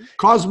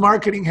 Cause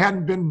marketing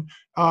hadn't been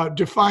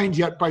defined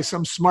yet by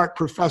some smart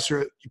professor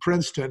at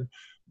Princeton.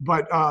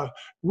 But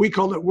we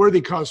called it worthy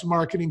cause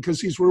marketing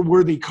because these were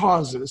worthy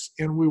causes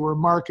and we were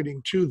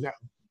marketing to them.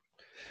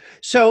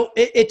 So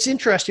it's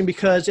interesting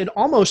because it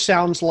almost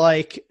sounds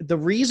like the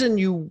reason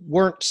you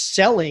weren't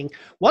selling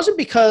wasn't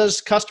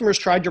because customers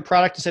tried your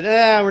product and said,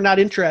 we're not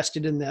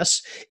interested in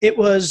this. It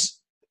was,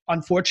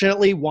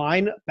 unfortunately,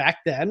 wine back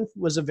then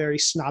was a very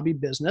snobby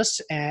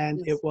business.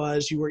 And it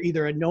was, you were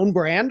either a known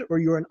brand or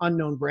you were an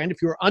unknown brand.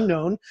 If you were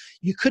unknown,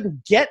 you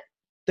couldn't get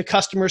the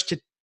customers to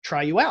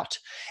try you out.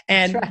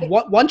 And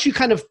once you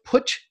kind of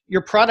put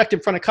your product in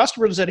front of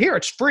customers and said, here,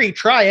 it's free,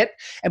 try it,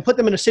 and put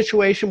them in a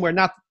situation where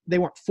they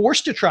weren't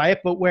forced to try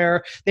it, but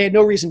where they had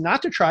no reason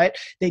not to try it,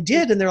 they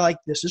did. And they're like,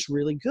 this is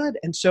really good.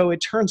 And so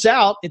it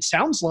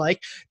sounds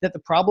like that the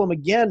problem,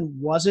 again,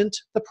 wasn't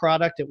the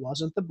product. It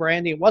wasn't the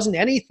branding. It wasn't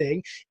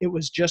anything. It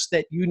was just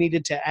that you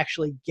needed to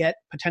actually get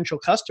potential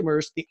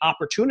customers the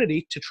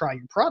opportunity to try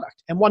your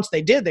product. And once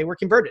they did, they were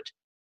converted.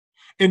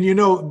 And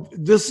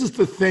this is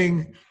the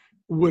thing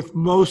with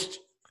most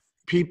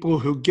people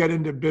who get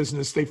into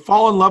business. They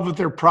fall in love with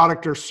their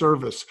product or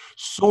service,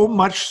 so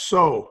much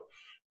so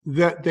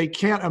that they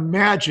can't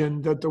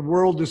imagine that the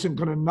world isn't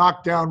going to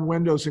knock down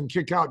windows and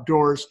kick out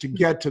doors to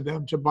get to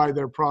them to buy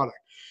their product.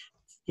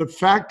 The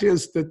fact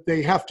is that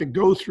they have to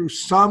go through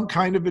some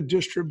kind of a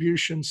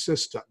distribution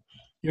system.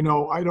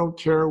 I don't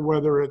care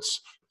whether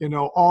it's,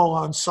 all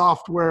on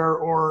software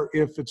or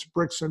if it's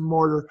bricks and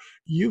mortar,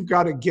 you've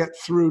got to get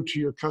through to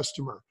your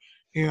customer.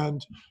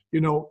 And,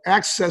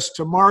 access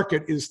to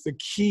market is the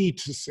key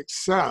to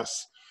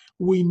success.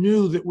 We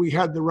knew that we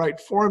had the right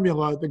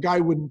formula. The guy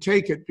wouldn't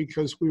take it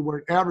because we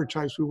weren't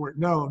advertised, we weren't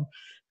known.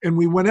 And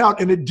we went out,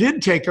 and it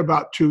did take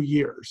about 2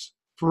 years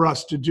for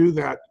us to do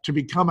that, to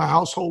become a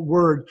household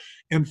word.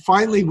 And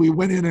finally, we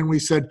went in and we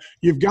said,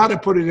 you've got to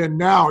put it in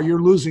now.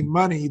 You're losing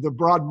money. The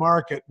broad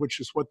market,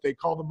 which is what they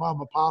call the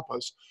mama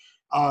papas,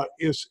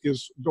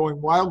 is going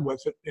wild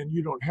with it, and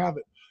you don't have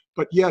it.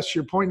 But yes,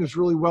 your point is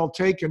really well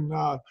taken.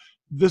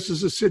 This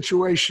is a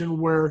situation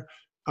where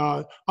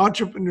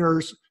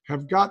entrepreneurs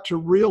have got to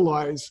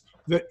realize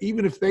that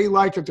even if they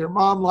like it, their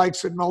mom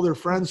likes it, and all their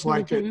friends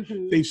like it,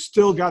 they've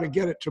still got to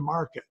get it to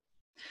market.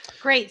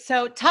 Great.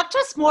 So talk to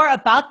us more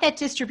about that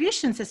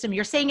distribution system.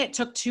 You're saying it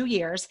took 2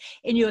 years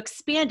and you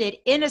expanded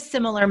in a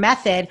similar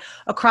method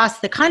across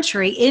the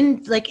country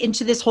into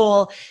this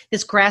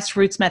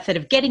grassroots method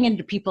of getting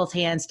into people's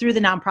hands through the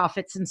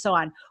nonprofits and so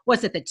on.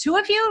 Was it the two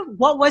of you?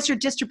 What was your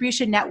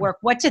distribution network?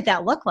 What did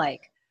that look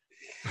like?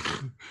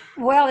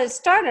 Well, it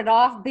started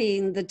off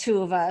being the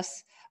two of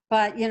us,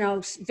 but,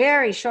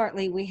 very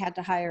shortly we had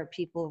to hire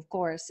people, of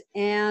course.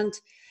 And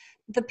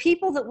the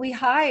people that we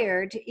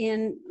hired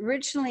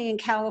originally in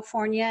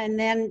California and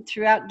then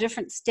throughout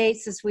different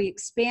states as we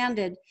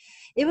expanded,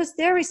 it was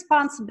their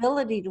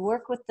responsibility to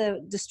work with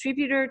the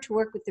distributor, to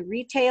work with the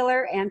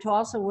retailer, and to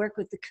also work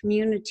with the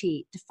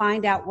community to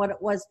find out what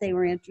it was they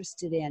were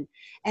interested in.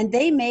 And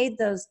they made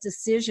those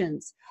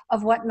decisions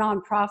of what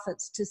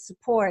nonprofits to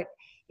support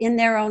in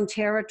their own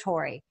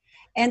territory.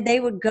 And they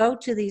would go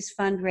to these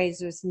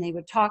fundraisers and they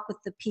would talk with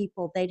the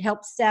people. They'd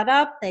help set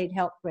up, they'd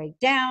help break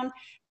down,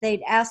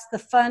 they'd ask the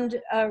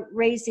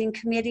fundraising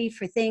committee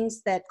for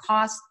things that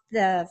cost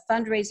the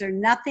fundraiser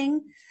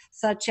nothing,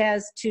 such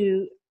as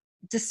to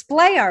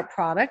display our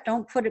product,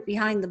 don't put it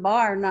behind the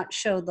bar, not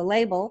show the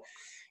label,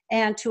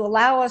 and to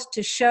allow us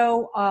to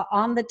show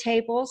on the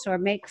tables or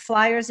make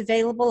flyers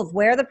available of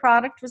where the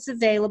product was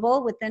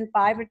available within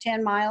 5 or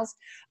 10 miles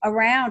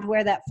around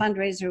where that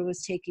fundraiser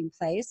was taking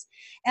place,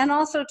 and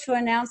also to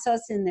announce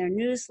us in their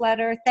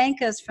newsletter,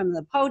 thank us from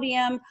the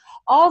podium,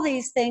 all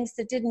these things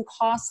that didn't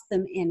cost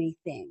them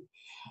anything.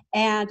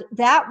 And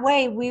that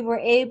way we were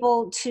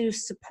able to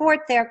support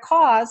their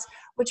cause,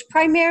 which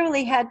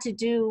primarily had to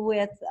do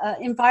with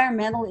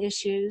environmental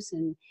issues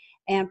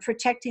and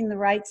protecting the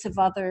rights of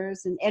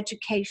others and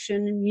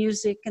education and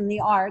music and the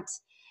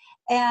arts.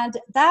 And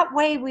that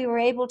way we were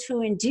able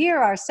to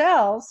endear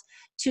ourselves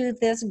to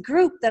this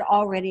group that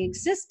already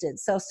existed.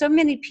 So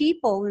many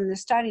people when they're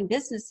starting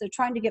business, they're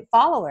trying to get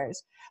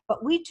followers,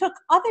 but we took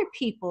other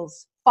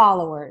people's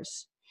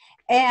followers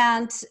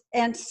and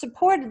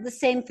supported the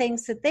same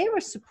things that they were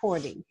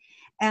supporting.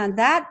 And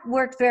that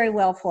worked very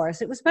well for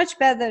us. It was much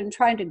better than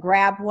trying to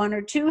grab one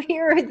or two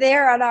here or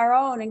there on our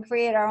own and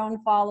create our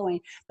own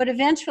following. But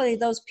eventually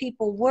those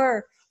people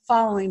were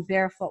following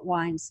Barefoot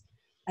Wines,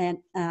 and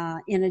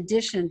in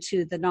addition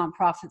to the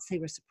nonprofits they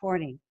were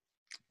supporting.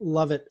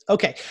 Love it.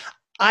 Okay.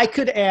 I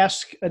could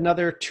ask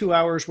another 2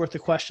 hours worth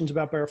of questions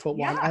about Barefoot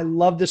Wine. I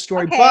love this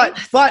story, okay.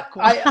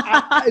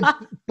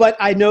 but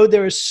I know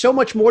there is so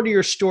much more to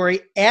your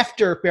story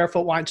after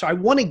Barefoot Wine. So I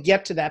want to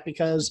get to that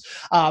because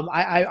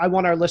I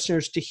want our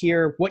listeners to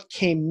hear what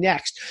came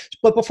next.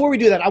 But before we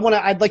do that,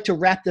 I'd like to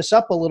wrap this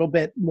up a little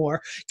bit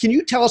more. Can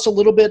you tell us a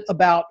little bit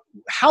about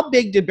how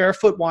big did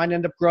Barefoot Wine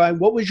end up growing?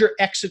 What was your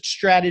exit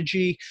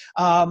strategy?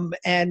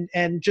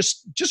 And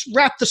just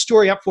wrap the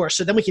story up for us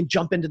so then we can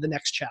jump into the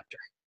next chapter.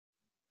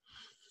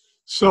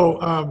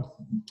 So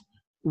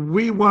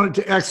we wanted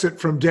to exit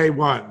from day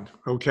one,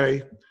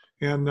 okay?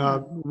 And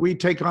we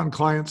take on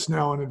clients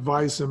now and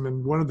advise them.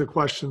 And one of the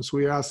questions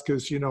we ask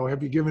is,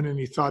 have you given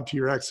any thought to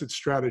your exit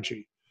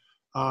strategy?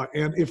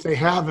 And if they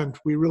haven't,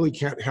 we really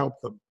can't help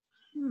them.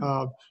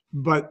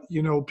 But,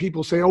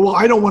 people say, oh, well,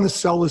 I don't want to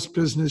sell this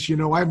business.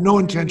 I have no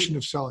intention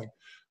of selling.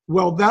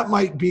 Well, that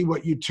might be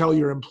what you tell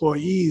your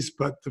employees.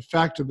 But the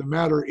fact of the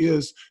matter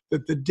is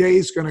that the day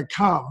is going to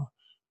come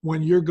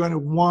when you're going to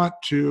want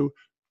to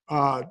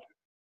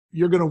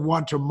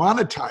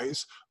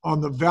monetize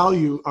on the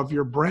value of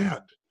your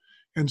brand.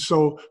 And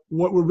so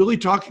what we're really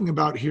talking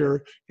about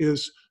here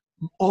is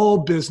all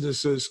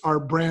businesses are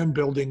brand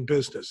building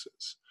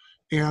businesses.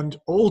 And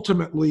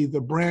ultimately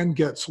the brand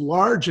gets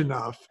large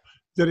enough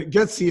that it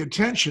gets the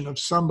attention of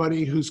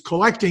somebody who's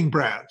collecting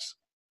brands.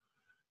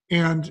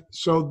 And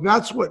so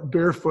that's what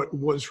Barefoot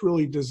was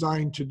really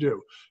designed to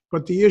do.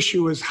 But the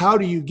issue is, how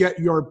do you get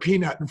your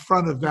peanut in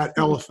front of that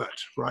elephant,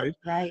 right?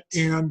 Right.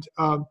 And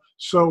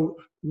so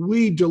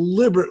we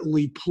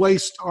deliberately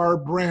placed our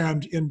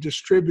brand in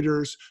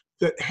distributors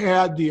that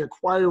had the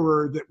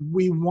acquirer that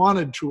we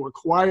wanted to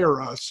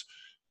acquire us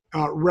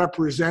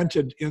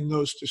represented in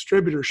those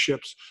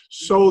distributorships,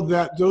 so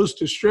that those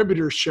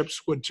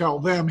distributorships would tell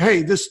them,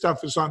 hey, this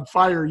stuff is on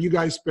fire. You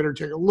guys better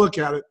take a look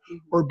at it.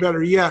 Or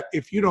better yet,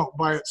 if you don't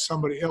buy it,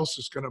 somebody else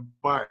is going to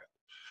buy it.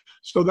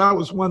 So that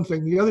was one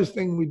thing. The other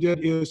thing we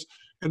did is,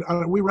 and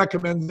we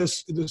recommend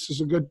this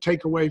is a good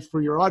takeaway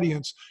for your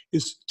audience,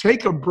 is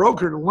take a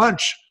broker to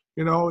lunch.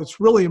 It's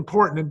really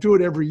important, and do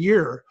it every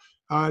year.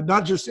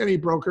 not just any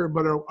broker,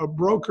 but a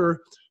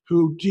broker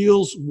who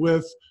deals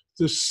with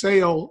the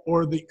sale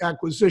or the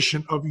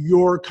acquisition of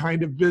your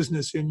kind of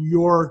business in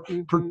your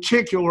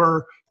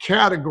particular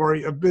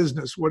category of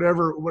business,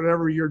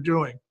 whatever you're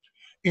doing.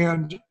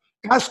 And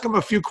ask them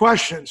a few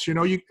questions.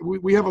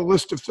 We have a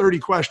list of 30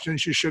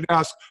 questions you should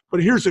ask,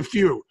 but here's a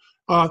few.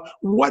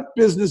 What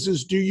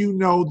businesses do you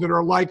know that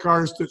are like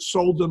ours that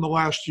sold in the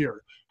last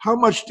year? How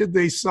much did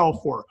they sell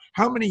for?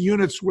 How many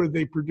units were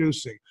they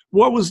producing?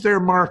 What was their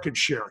market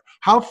share?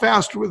 How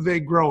fast were they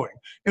growing?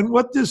 And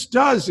what this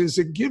does is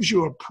it gives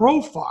you a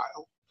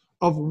profile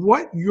of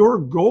what your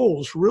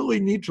goals really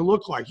need to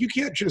look like. You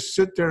can't just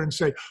sit there and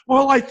say,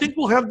 well, I think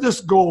we'll have this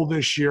goal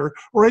this year,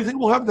 or I think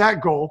we'll have that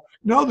goal.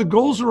 No, the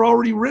goals are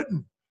already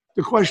written.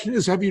 The question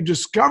is, have you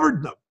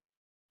discovered them?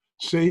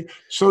 See,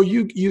 so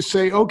you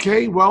say,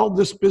 okay, well,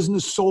 this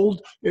business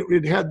sold,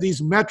 it had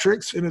these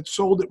metrics, and it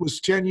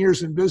was 10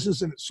 years in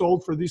business, and it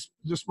sold for this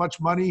much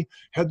money,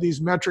 had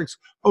these metrics.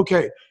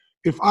 Okay,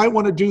 if I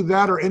want to do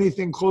that or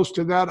anything close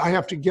to that, I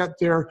have to get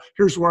there.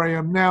 Here's where I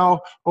am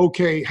now.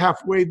 Okay,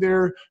 halfway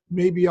there,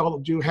 maybe I'll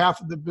do half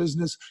of the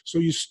business. So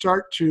you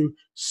start to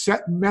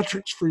set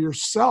metrics for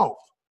yourself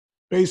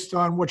based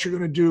on what you're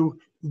going to do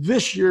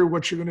this year,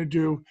 what you're going to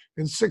do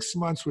in 6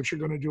 months, what you're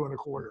going to do in a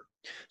quarter.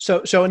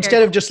 So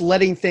instead of just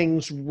letting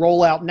things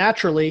roll out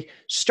naturally,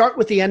 start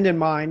with the end in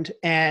mind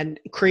and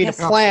create a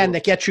plan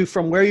that gets you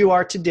from where you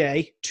are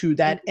today to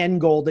that end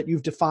goal that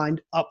you've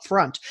defined up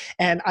front.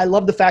 And I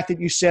love the fact that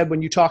you said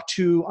when you talk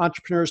to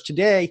entrepreneurs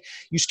today,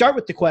 you start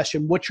with the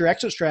question, what's your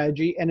exit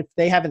strategy? And if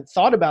they haven't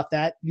thought about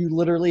that, you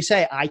literally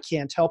say, I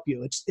can't help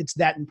you. It's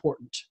that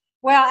important.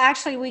 Well,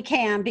 actually we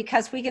can,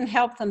 because we can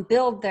help them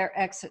build their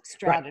exit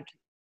strategy.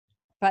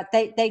 Right.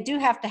 But they do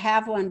have to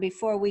have one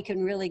before we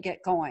can really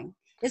get going.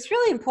 It's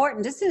really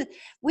important.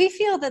 We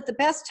feel that the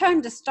best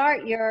time to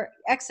start your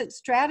exit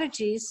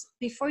strategies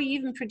before you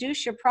even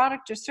produce your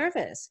product or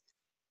service,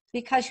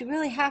 because you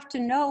really have to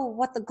know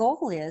what the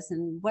goal is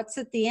and what's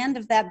at the end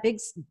of that big,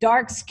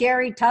 dark,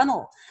 scary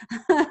tunnel.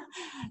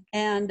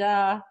 And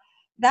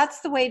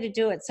that's the way to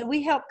do it. So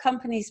we help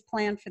companies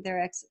plan for their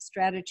exit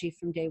strategy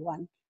from day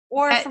one,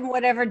 or from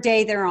whatever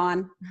day they're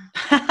on.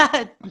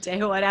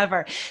 Day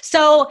whatever.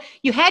 So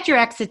you had your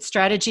exit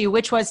strategy,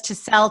 which was to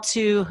sell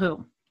to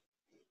whom?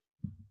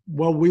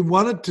 Well, we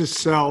wanted to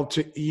sell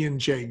to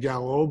E&J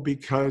Gallo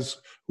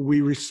because we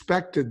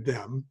respected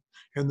them.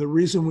 And the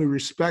reason we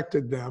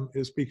respected them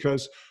is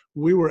because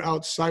we were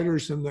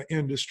outsiders in the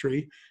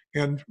industry.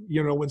 And,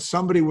 when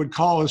somebody would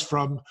call us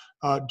from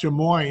Des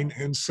Moines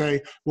and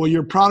say, well,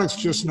 your product's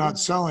just not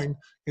selling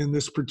in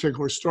this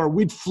particular store,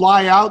 we'd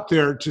fly out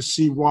there to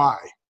see why.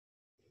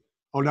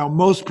 Oh, now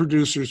most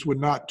producers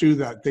would not do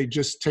that. They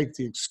just take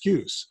the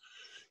excuse.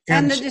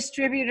 And the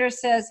distributor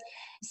says,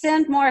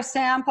 send more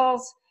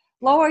samples,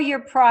 lower your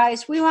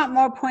price. We want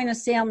more point of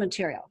sale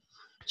material.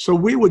 So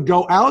we would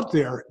go out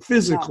there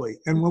physically.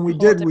 And when we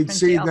did, we'd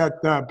see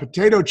that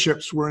potato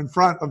chips were in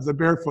front of the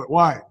Barefoot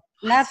Wine.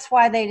 And that's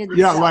why they didn't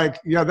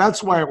sell.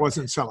 That's why it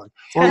wasn't selling.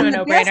 And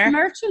the best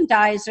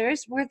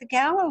merchandisers were the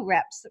Gallo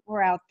reps that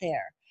were out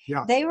there.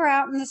 Yeah. They were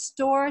out in the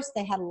stores.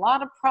 They had a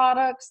lot of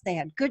products. They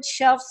had good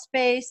shelf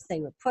space. They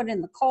were put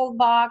in the cold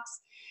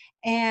box.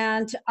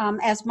 And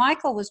as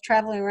Michael was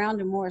traveling around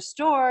to more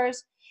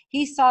stores,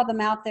 he saw them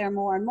out there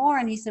more and more.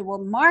 And he said,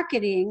 well,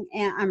 marketing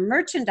and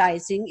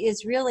merchandising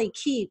is really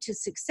key to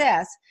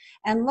success.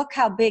 And look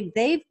how big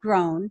they've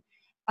grown.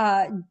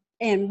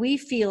 And we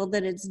feel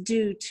that it's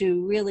due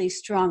to really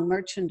strong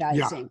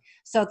merchandising. Yeah.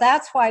 So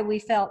that's why we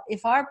felt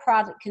if our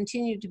product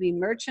continued to be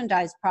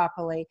merchandised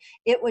properly,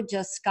 it would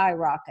just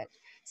skyrocket.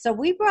 So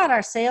we brought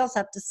our sales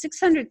up to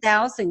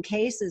 600,000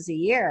 cases a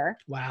year.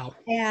 Wow.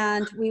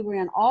 And we were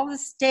in all the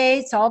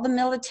states, all the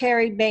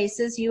military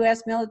bases,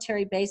 U.S.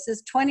 military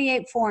bases,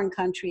 28 foreign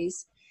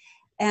countries.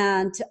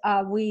 And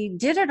we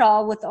did it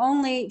all with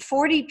only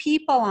 40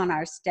 people on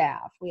our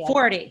staff. We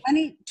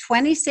had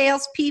 20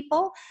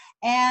 salespeople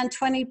and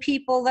 20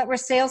 people that were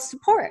sales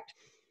support.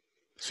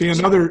 See,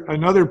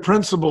 another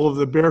principle of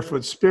the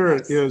Barefoot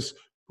Spirit is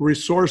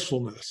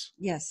resourcefulness.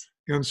 Yes.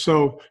 And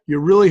so you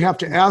really have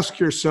to ask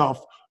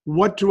yourself,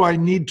 what do I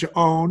need to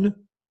own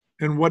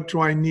and what do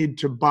I need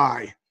to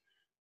buy?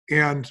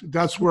 And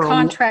that's where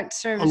contract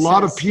services. A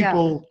lot of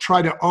people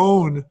try to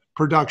own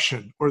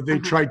production, or they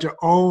try to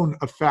own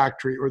a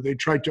factory, or they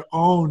try to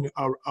own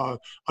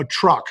a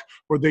truck,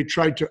 or they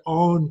try to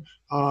own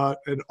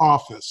an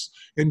office.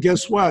 And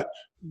guess what?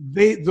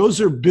 Those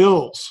are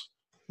bills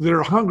that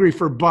are hungry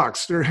for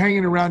bucks. They're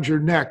hanging around your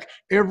neck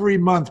every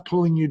month,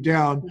 pulling you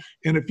down.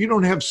 And if you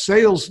don't have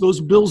sales, those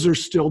bills are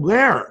still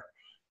there.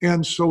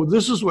 And so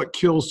this is what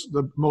kills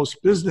the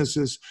most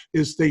businesses,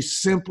 is they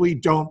simply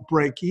don't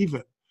break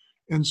even.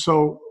 And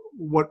so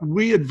what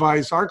we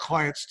advise our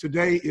clients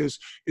today is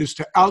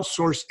to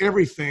outsource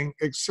everything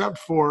except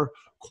for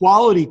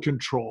quality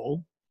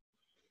control,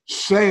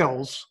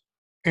 sales,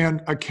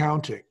 and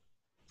accounting.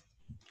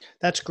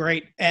 That's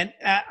great. And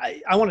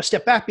I want to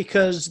step back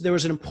because there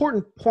was an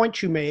important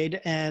point you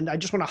made, and I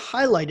just want to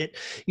highlight it.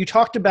 You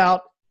talked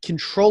about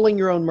controlling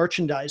your own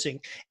merchandising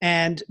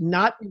and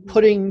not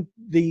putting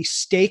the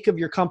stake of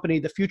your company,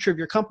 the future of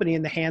your company,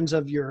 in the hands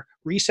of your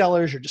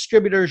resellers, your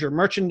distributors, your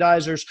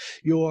merchandisers,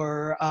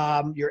 your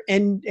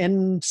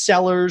end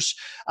sellers.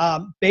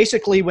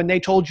 Basically, when they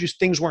told you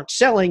things weren't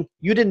selling,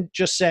 you didn't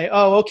just say,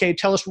 oh, okay,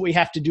 tell us what we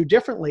have to do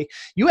differently.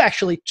 You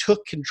actually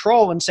took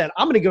control and said,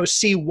 I'm going to go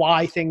see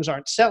why things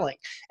aren't selling.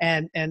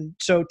 And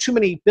so too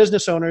many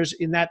business owners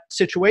in that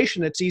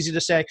situation, it's easy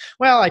to say,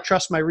 well, I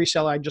trust my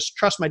reseller. I just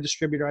trust my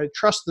distributor. I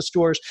trust the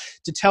stores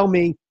to tell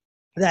me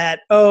that,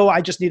 oh, I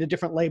just need a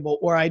different label,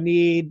 or I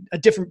need a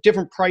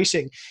different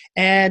pricing.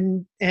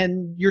 And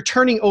you're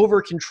turning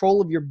over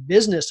control of your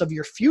business, of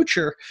your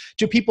future,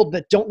 to people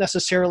that don't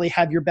necessarily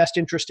have your best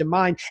interest in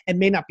mind and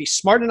may not be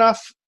smart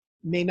enough,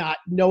 may not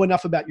know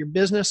enough about your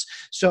business.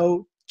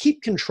 So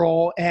keep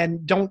control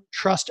and don't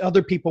trust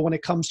other people when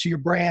it comes to your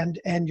brand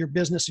and your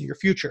business and your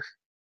future.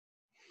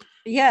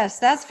 Yes,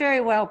 that's very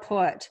well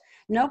put.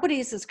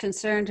 Nobody's as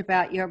concerned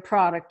about your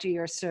product or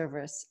your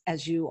service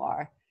as you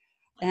are.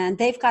 And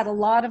they've got a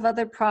lot of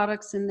other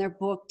products in their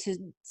book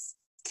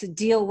to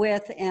deal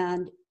with.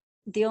 And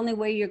the only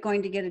way you're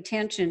going to get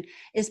attention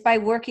is by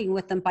working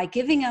with them, by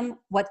giving them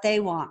what they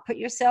want. Put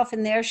yourself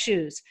in their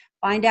shoes.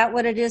 Find out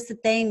what it is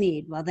that they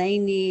need. Well, they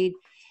need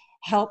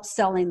help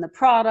selling the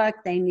product.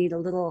 They need a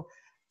little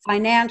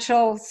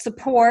financial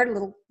support.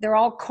 They're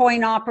all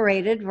coin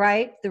operated,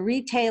 right? The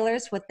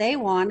retailers, what they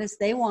want is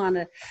they want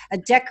a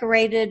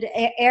decorated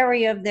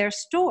area of their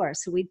store.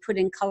 So we'd put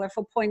in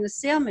colorful point of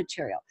sale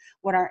material.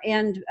 What our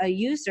end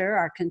user,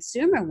 our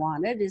consumer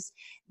wanted is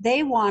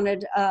they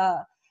wanted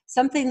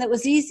something that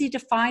was easy to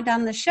find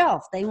on the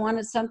shelf. They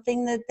wanted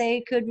something that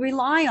they could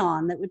rely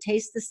on that would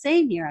taste the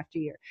same year after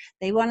year.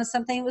 They wanted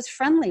something that was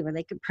friendly where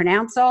they could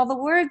pronounce all the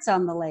words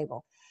on the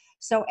label.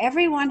 So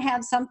everyone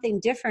had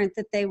something different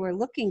that they were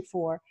looking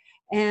for.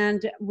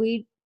 And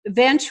we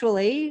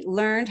eventually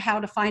learned how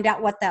to find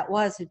out what that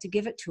was and to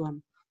give it to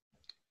them.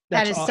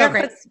 That is awesome. so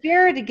great.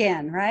 Spirit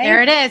again, right?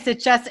 There it is.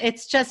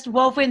 It's just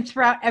woven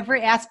throughout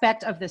every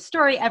aspect of the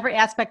story, every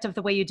aspect of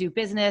the way you do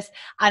business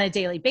on a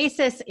daily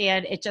basis.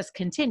 And it just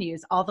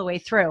continues all the way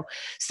through.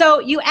 So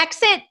you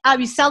exit,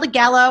 you sell to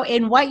Gallo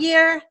in what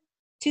year?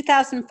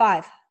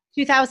 2005.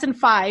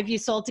 2005, you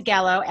sold to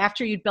Gallo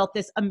after you'd built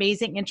this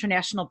amazing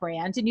international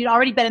brand, and you'd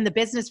already been in the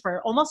business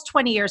for almost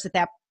 20 years at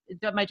that.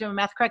 Am I doing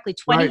math correctly?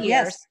 20 years.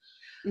 Yes.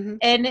 Mm-hmm.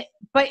 And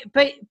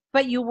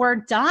but you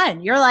weren't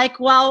done. You're like,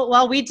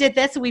 well, we did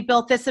this and we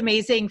built this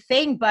amazing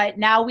thing, but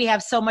now we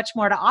have so much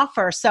more to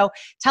offer. So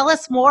tell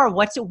us more.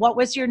 What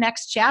was your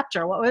next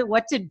chapter?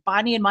 What did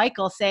Bonnie and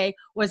Michael say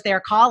was their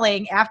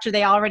calling after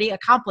they already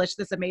accomplished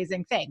this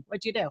amazing thing?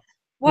 What'd you do?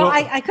 Well,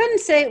 I couldn't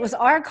say it was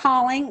our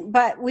calling,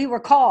 but we were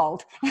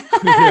called.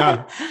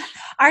 Yeah.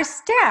 Our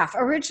staff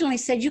originally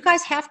said, you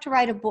guys have to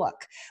write a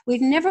book.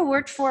 We've never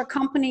worked for a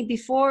company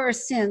before or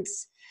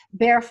since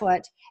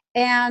Barefoot.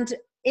 And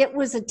it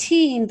was a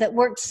team that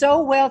worked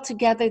so well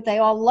together. They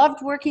all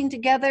loved working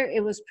together.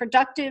 It was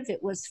productive.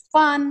 It was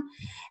fun.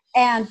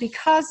 And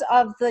because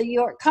of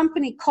your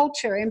company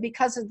culture and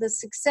because of the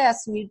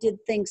success, and you did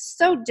things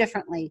so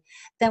differently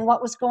than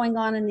what was going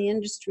on in the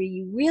industry,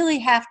 you really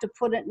have to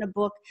put it in a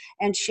book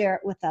and share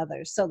it with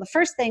others. So the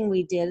first thing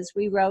we did is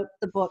we wrote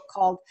the book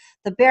called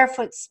The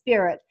Barefoot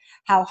Spirit,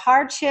 How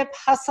Hardship,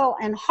 Hustle,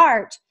 and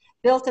Heart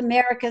Built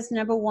America's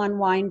 #1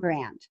 wine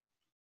brand.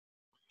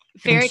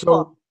 Very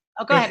cool.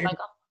 Oh, go ahead,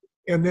 Michael.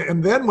 And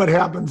then what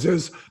happens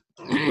is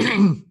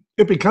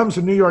it becomes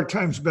a New York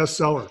Times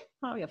bestseller.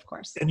 Oh, yeah, of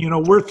course.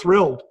 And, we're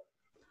thrilled.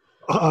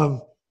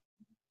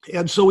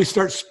 And so we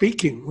start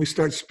speaking. We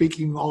start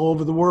speaking all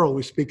over the world.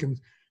 We speak in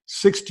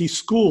 60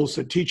 schools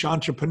that teach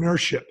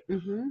entrepreneurship.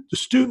 Mm-hmm. The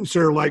students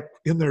are like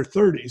in their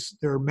 30s,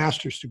 their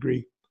master's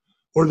degree,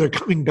 or they're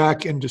coming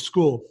back into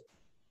school.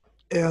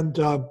 And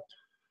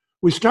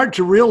we start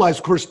to realize,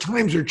 of course,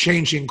 times are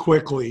changing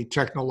quickly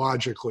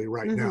technologically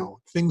right mm-hmm. now.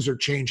 Things are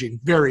changing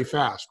very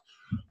fast.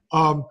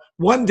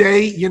 One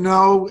day,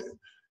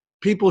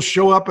 people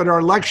show up at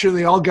our lecture,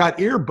 they all got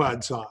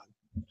earbuds on.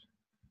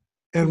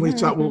 And we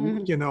thought, well,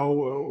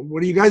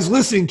 what are you guys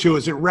listening to?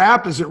 Is it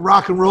rap? Is it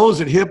rock and roll? Is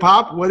it hip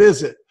hop? What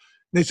is it?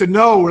 And they said,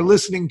 no, we're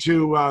listening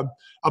to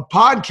a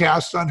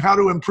podcast on how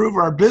to improve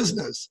our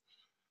business.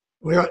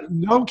 We are,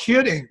 no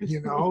kidding,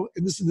 and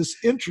this is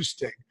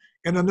interesting.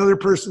 And another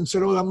person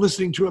said, oh, I'm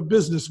listening to a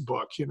business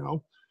book,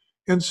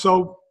 And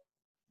so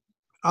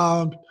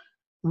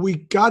we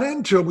got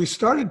into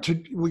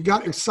it. We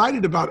got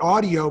excited about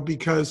audio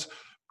because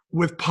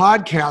with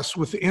podcasts,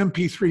 with the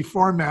MP3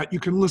 format, you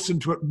can listen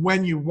to it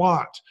when you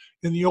want.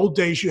 In the old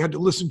days, you had to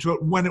listen to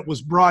it when it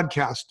was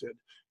broadcasted,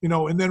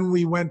 and then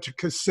we went to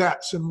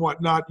cassettes and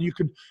whatnot. You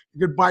could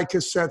buy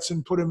cassettes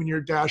and put them in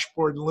your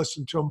dashboard and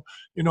listen to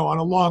them, on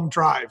a long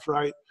drive,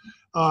 right?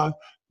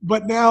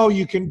 But now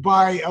you can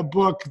buy a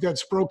book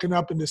that's broken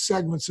up into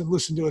segments and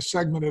listen to a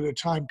segment at a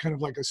time, kind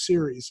of like a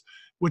series,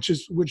 which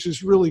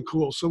is really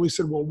cool. So we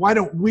said, well, why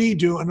don't we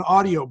do an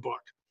audio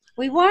book?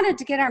 We wanted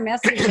to get our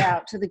message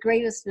out to the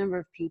greatest number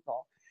of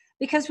people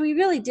because we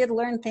really did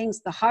learn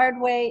things the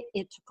hard way.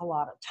 It took a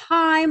lot of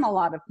time, a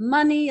lot of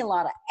money, a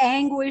lot of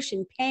anguish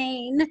and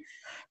pain.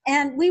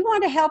 And we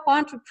want to help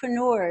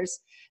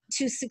entrepreneurs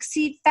to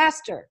succeed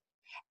faster.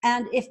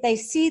 And if they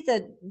see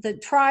the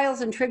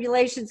trials and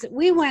tribulations that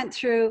we went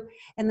through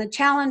and the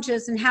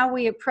challenges and how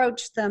we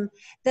approached them,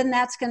 then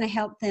that's going to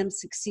help them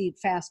succeed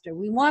faster.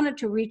 We wanted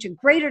to reach a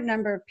greater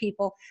number of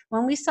people.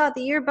 When we saw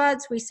the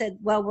earbuds, we said,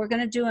 well, we're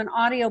going to do an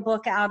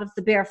audiobook out of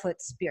the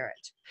Barefoot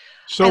Spirit.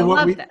 So I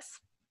love this.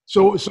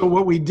 So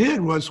what we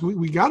did was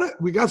we got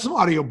some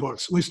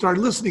audiobooks. We started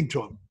listening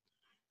to them.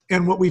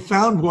 And what we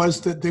found was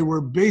that they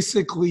were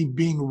basically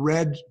being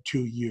read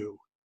to you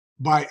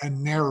by a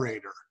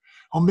narrator.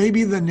 Or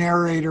maybe the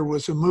narrator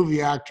was a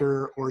movie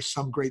actor or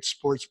some great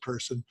sports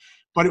person,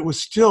 but it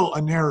was still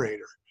a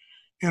narrator.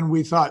 And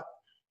we thought,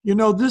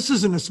 this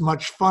isn't as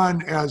much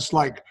fun as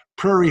like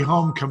Prairie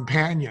Home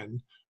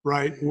Companion,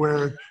 right?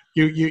 Where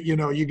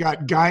you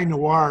got Guy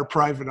Noir,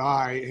 Private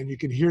Eye, and you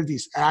can hear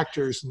these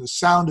actors and the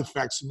sound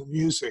effects and the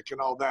music and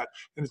all that.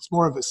 And it's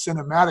more of a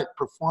cinematic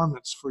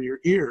performance for your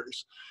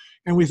ears.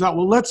 And we thought,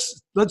 well,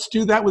 let's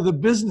do that with a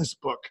business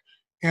book.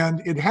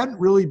 And it hadn't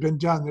really been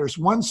done. There's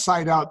one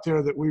site out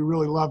there that we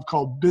really love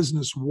called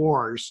Business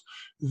Wars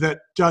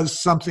that does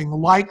something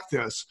like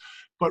this.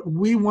 But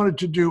we wanted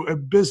to do a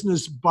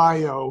business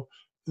bio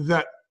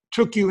that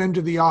took you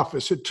into the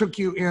office. It took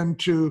you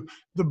into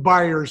the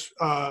buyer's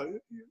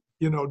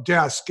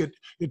desk.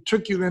 It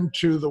took you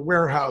into the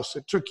warehouse.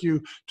 It took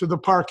you to the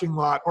parking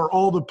lot or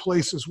all the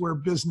places where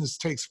business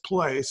takes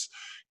place.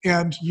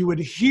 And you would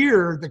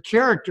hear the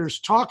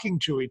characters talking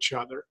to each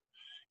other.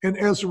 And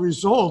as a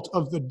result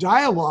of the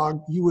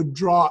dialogue, you would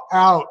draw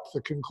out the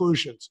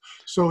conclusions.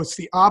 So it's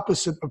the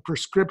opposite of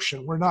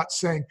prescription. We're not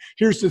saying,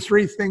 here's the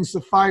 3 things,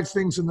 the 5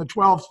 things, and the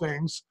 12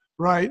 things,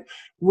 right?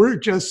 We're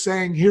just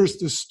saying, here's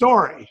the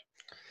story.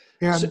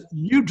 And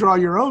you draw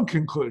your own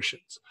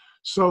conclusions.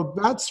 So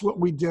that's what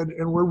we did.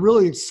 And we're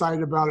really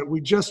excited about it. We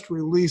just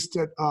released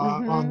it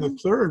on the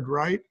 3rd,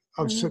 right?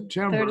 Of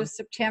September. 3rd of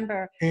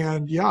September.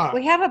 And yeah.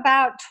 We have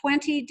about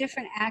 20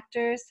 different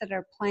actors that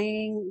are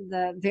playing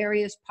the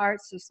various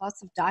parts. There's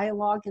lots of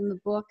dialogue in the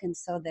book, and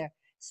so they're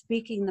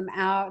speaking them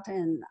out,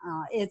 and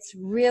it's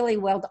really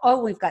well.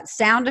 Oh, we've got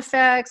sound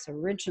effects,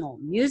 original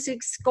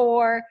music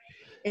score.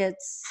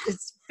 It's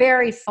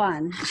very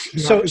fun.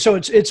 So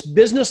it's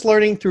business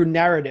learning through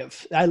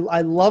narrative. I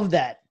love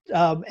that.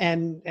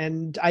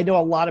 And I know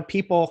a lot of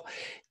people,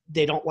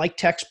 they don't like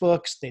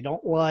textbooks. They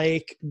don't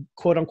like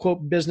quote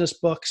unquote business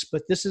books,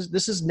 but this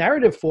is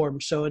narrative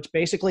form. So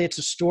it's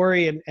a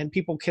story, and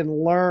people can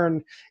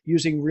learn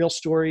using real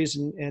stories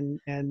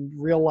and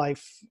real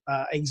life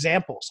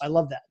examples. I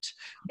love that.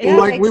 Yeah,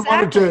 well,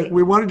 exactly.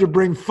 we wanted to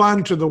bring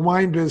fun to the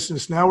wine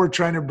business. Now we're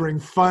trying to bring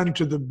fun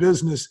to the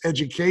business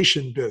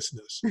education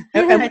business.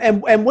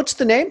 And what's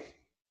the name?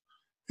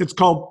 It's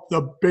called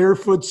The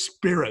Barefoot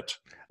Spirit.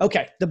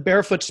 Okay, The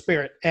Barefoot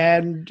Spirit.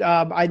 And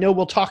I know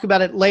we'll talk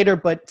about it later,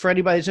 but for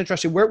anybody who's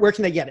interested, where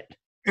can they get it?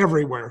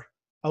 Everywhere.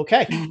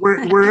 Okay.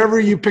 Wherever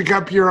you pick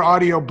up your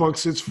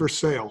audiobooks, it's for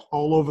sale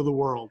all over the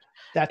world.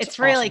 It's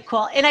awesome. really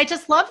cool. And I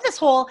just love the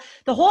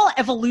whole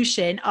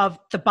evolution of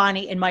the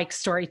Bonnie and Mike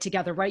story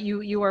together, right?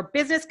 You were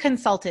business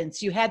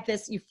consultants. You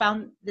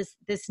found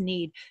this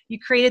need. You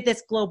created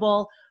this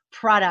global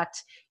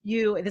product,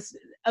 this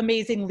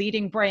amazing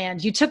leading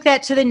brand. You took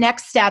that to the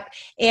next step,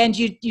 and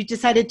you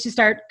decided to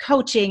start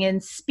coaching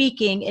and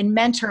speaking and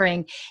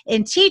mentoring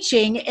and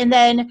teaching. And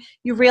then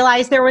you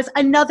realized there was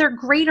another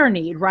greater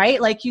need,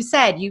 right? Like you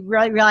said, you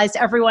realized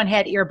everyone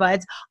had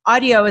earbuds.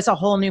 Audio is a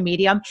whole new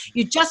medium.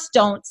 You just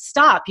don't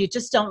stop. You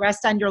just don't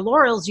rest on your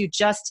laurels. You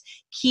just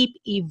keep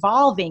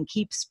evolving,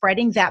 keep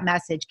spreading that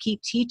message,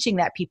 keep teaching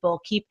that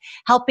people, keep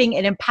helping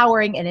and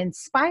empowering and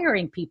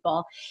inspiring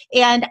people.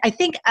 And I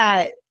think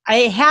I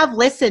have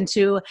listened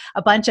to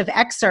a bunch of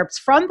excerpts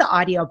from the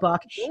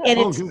audiobook, and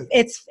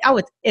it's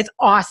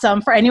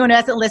awesome. For anyone who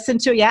hasn't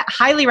listened to it yet,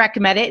 highly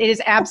recommend it. It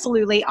is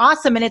absolutely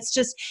awesome. And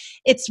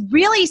it's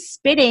really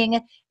spinning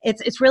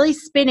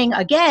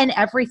again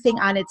everything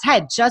on its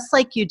head, just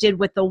like you did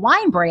with the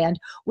wine brand,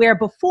 where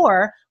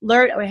before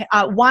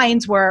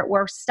wines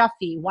were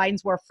stuffy,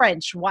 wines were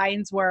French,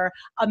 wines were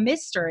a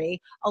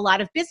mystery. A lot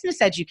of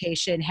business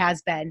education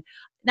has been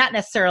not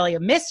necessarily a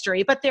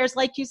mystery, but there's,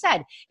 like you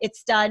said,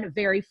 it's done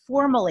very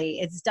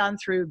formally. It's done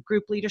through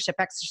group leadership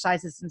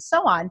exercises and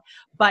so on.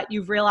 But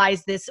you've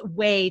realized this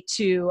way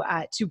to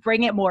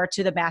bring it more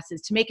to the masses,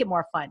 to make it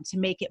more fun, to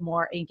make it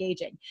more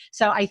engaging.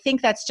 So I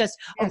think that's just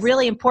a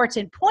really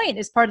important point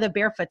as part of the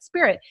Barefoot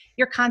Spirit.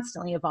 You're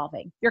constantly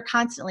evolving. You're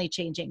constantly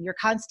changing. You're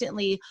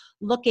constantly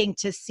looking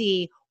to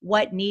see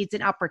what needs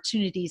and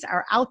opportunities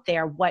are out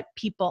there, what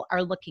people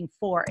are looking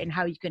for, and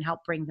how you can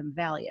help bring them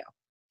value.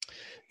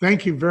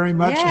 Thank you very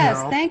much, Yes,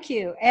 Meryl. thank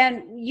you.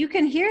 And you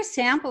can hear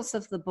samples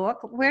of the book.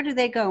 Where do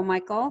they go,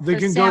 Michael? They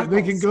can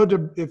go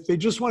to, if they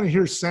just want to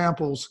hear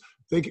samples,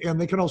 they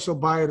can also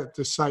buy it at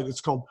this site.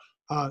 It's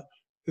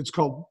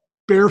called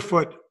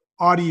Barefoot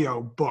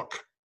Audio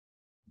Book.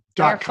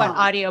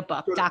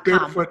 BarefootAudiobook.com.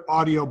 Barefoot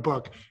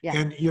Audiobook. Yeah.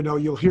 And,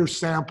 you'll hear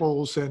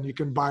samples and you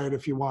can buy it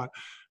if you want.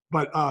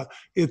 But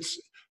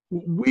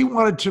we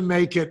wanted to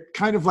make it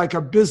kind of like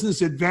a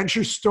business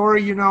adventure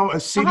story, a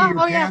seat of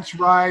your pants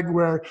ride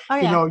where,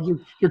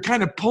 you're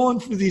kind of pulling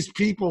for these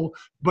people,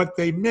 but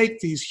they make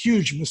these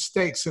huge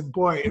mistakes. And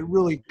boy, it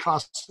really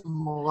costs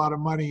them a lot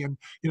of money, and,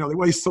 they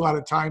waste a lot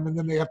of time, and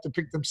then they have to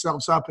pick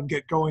themselves up and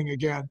get going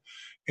again.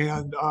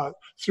 And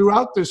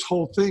throughout this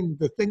whole thing,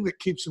 the thing that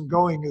keeps them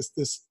going is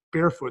this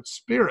barefoot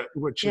spirit,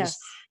 which is,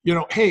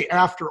 hey,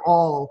 after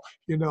all,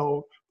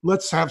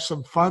 let's have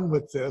some fun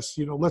with this,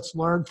 let's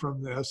learn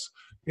from this.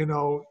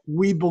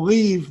 We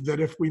believe that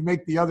if we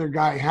make the other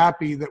guy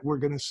happy, that we're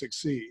going to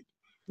succeed.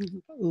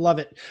 Love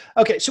it.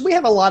 Okay, so we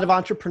have a lot of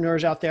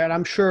entrepreneurs out there, and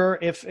I'm sure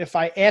if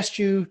I asked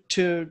you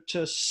to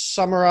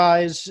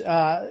summarize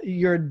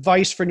your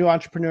advice for new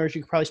entrepreneurs,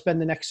 you could probably spend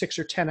the next 6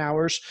 or 10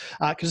 hours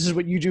because this is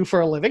what you do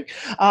for a living.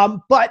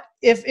 But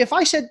if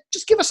I said,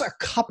 just give us a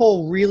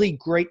couple really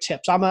great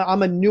tips. I'm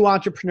a new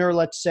entrepreneur,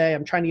 let's say.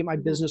 I'm trying to get my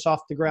business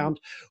off the ground.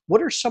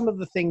 What are some of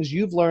the things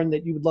you've learned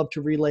that you would love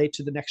to relay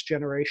to the next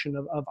generation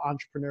of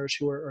entrepreneurs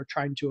who are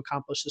trying to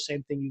accomplish the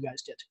same thing you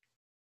guys did?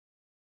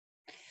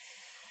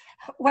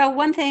 Well,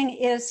 one thing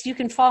is you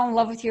can fall in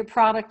love with your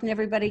product and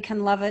everybody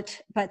can love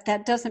it, but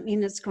that doesn't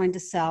mean it's going to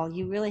sell.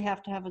 You really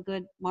have to have a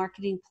good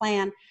marketing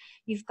plan.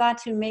 You've got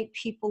to make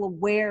people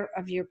aware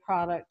of your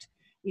product.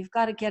 You've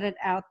got to get it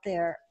out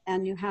there,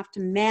 and you have to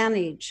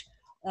manage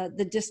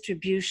the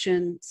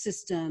distribution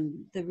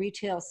system, the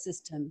retail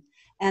system,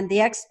 and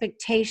the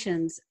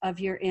expectations of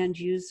your end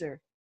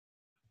user.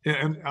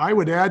 And I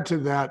would add to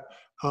that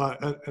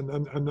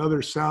another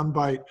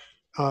soundbite,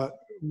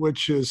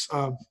 which is,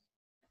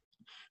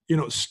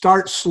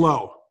 start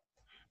slow.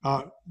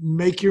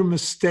 Make your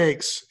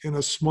mistakes in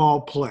a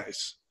small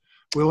place.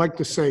 We like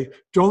to say,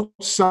 don't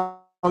sell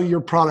your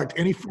product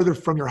any further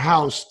from your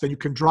house than you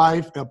can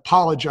drive,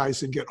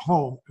 apologize, and get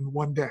home in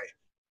one day.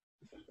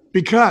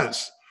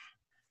 Because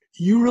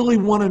you really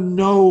want to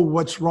know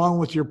what's wrong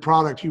with your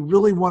product. You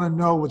really want to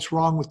know what's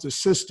wrong with the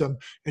system.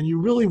 And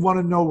you really want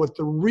to know what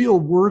the real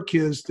work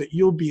is that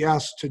you'll be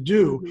asked to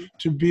do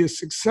to be a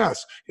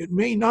success. It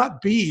may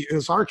not be,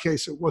 as our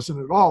case, it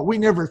wasn't at all. We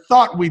never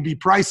thought we'd be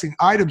pricing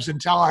items in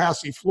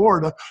Tallahassee,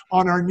 Florida,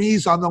 on our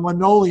knees on the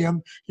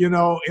linoleum, in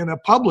a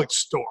Publix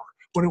store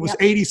when it was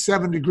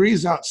 87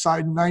 degrees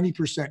outside and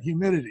 90%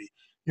 humidity.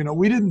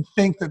 We didn't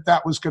think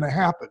that was going to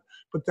happen,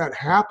 but that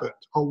happened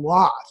a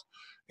lot.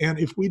 And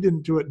if we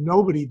didn't do it,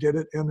 nobody did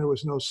it, and there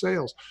was no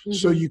sales.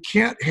 So you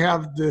can't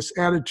have this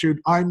attitude,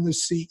 I'm the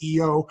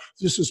CEO,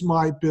 this is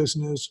my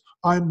business,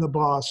 I'm the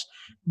boss.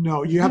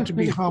 No, you have to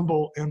be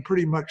humble and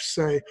pretty much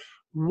say,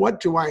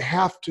 what do I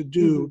have to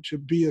do to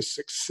be a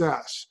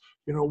success?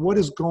 What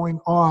is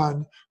going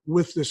on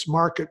with this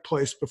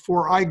marketplace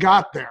before I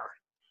got there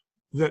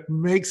that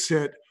makes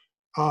it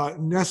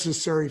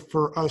necessary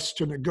for us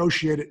to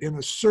negotiate it in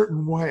a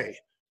certain way?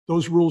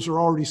 Those rules are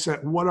already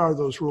set. What are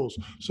those rules?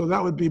 So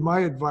that would be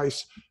my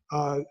advice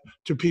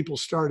to people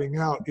starting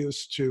out,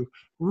 is to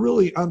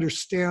really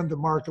understand the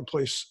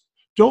marketplace.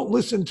 Don't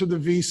listen to the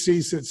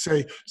VCs that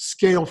say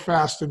scale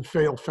fast and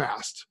fail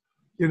fast.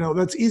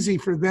 That's easy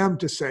for them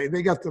to say.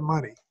 They got the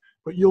money,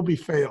 but you'll be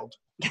failed.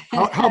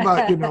 How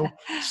about,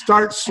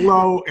 start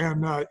slow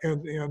and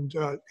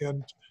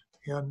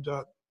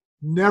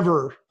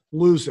never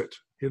lose it,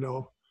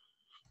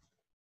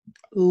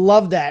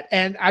 Love that.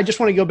 And I just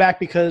want to go back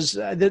because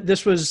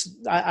this was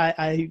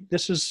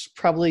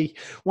probably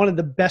one of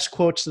the best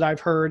quotes that I've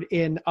heard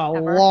in a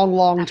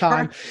long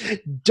time.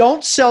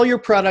 Don't sell your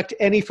product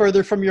any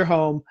further from your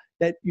home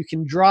that you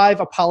can drive,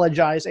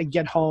 apologize, and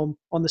get home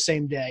on the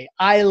same day.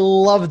 I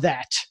love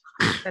that.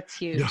 That's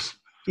huge.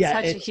 Yeah,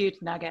 such a huge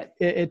nugget.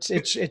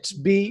 It's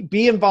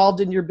be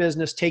involved in your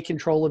business, take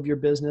control of your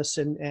business,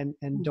 and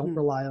don't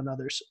rely on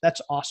others.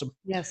 That's awesome.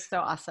 Yes, so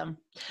awesome.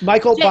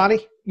 Michael,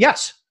 Bonnie,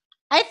 yes.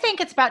 I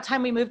think it's about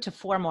time we move to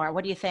 4 more.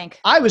 What do you think?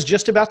 I was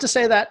just about to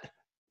say that.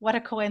 What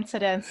a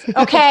coincidence.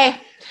 Okay.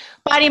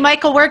 Bonnie,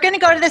 Michael, we're going to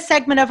go to the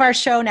segment of our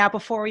show now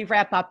before we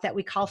wrap up that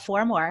we call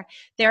 4 more.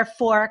 There are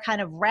 4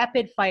 kind of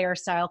rapid fire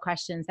style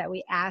questions that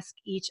we ask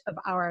each of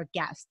our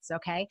guests.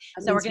 Okay.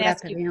 So we're going to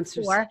ask you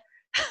answers. 4.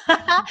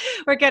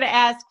 We're going to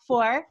ask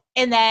 4.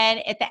 And then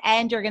at the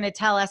end, you're going to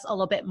tell us a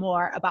little bit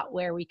more about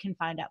where we can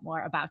find out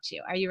more about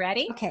you. Are you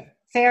ready? Okay.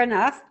 Fair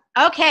enough.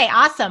 Okay,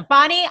 awesome.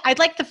 Bonnie, I'd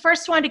like the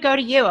first one to go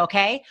to you,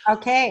 okay?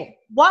 Okay.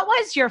 What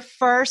was your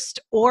first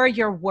or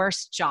your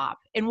worst job,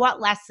 and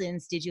what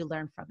lessons did you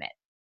learn from it?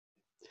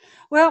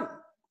 Well,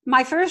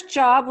 my first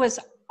job was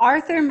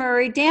Arthur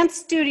Murray Dance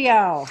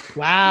Studio.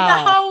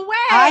 Wow. No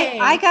way.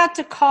 I got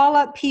to call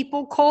up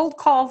people, cold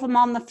call them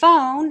on the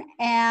phone,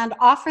 and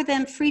offer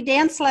them free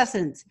dance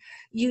lessons.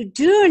 You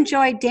do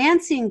enjoy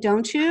dancing,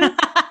 don't you?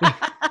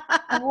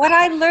 What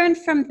I learned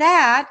from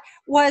that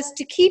was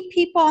to keep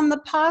people on the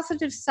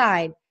positive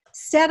side,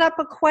 set up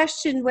a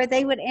question where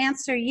they would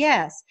answer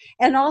yes,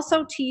 and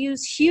also to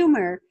use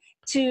humor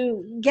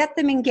to get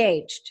them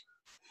engaged.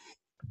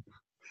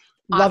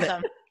 Love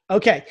Awesome. it.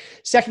 Okay.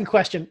 Second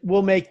question.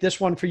 We'll make this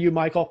one for you,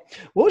 Michael.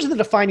 What was the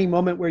defining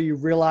moment where you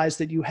realized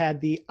that you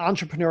had the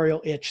entrepreneurial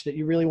itch, that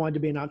you really wanted to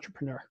be an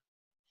entrepreneur?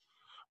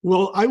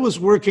 Well, I was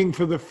working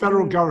for the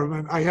federal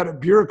government. I had a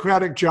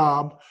bureaucratic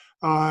job.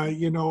 I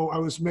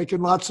was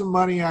making lots of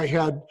money. I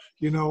had,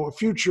 a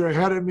future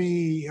ahead of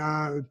me,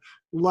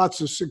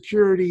 lots of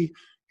security.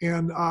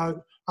 And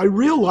I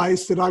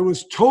realized that I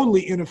was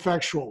totally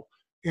ineffectual.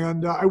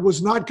 And I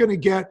was not going to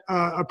get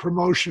a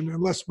promotion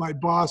unless my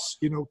boss,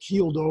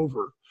 keeled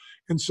over.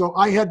 And so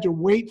I had to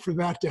wait for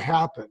that to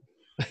happen.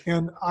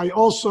 And I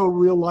also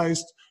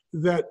realized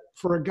that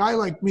for a guy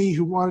like me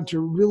who wanted to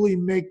really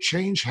make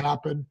change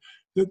happen,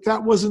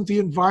 that wasn't the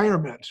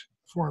environment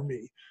for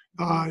me.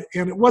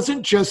 And it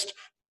wasn't just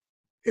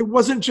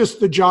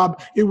the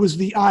job, it was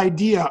the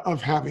idea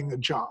of having the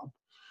job.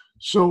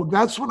 So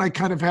that's when I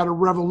kind of had a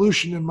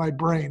revolution in my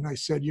brain. I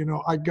said,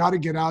 I got to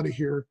get out of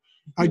here.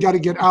 I got to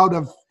get out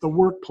of the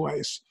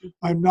workplace.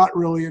 I'm not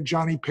really a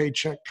Johnny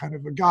Paycheck kind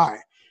of a guy.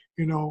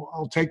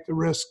 I'll take the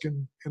risk.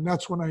 And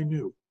that's when I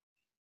knew.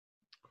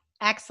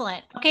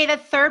 Excellent. Okay, the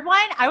third one,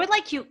 I would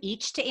like you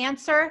each to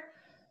answer.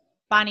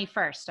 Bonnie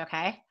first,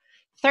 okay?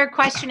 Third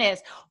question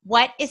is,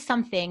 what is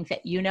something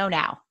that you know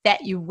now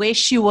that you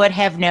wish you would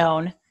have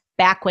known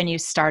back when you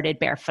started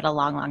Barefoot a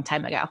long, long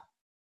time ago?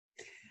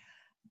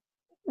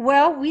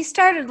 Well, we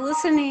started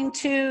listening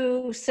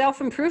to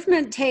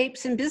self-improvement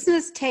tapes and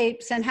business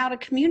tapes and how to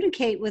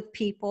communicate with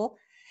people.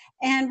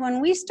 And when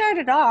we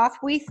started off,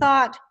 we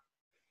thought,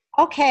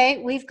 okay,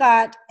 we've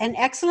got an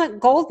excellent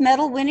gold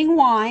medal winning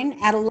wine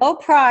at a low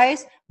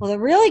price with a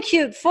really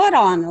cute foot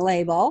on the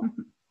label.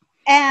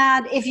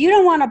 And if you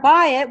don't want to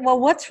buy it, well,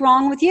 what's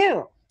wrong with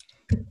you?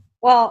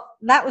 Well,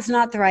 that was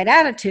not the right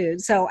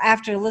attitude. So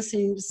after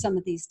listening to some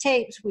of these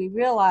tapes, we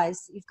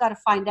realized you've got to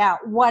find out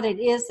what it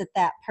is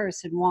that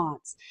person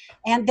wants.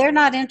 And they're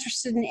not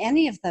interested in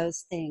any of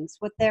those things.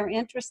 What they're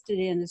interested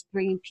in is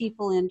bringing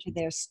people into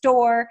their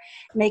store,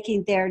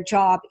 making their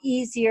job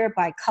easier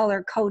by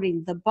color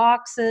coding the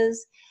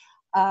boxes,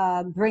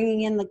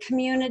 bringing in the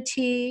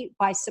community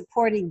by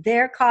supporting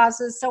their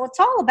causes. So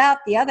it's all about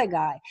the other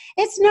guy.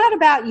 It's not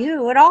about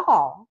you at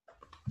all.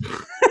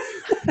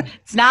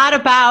 It's not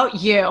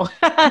about you.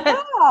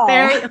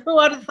 No. Who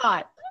would have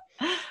thought?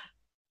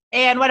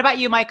 And what about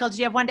you, Michael? Do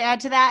you have one to add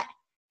to that?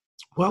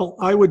 Well,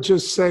 I would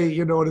just say,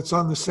 it's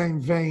on the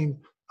same vein.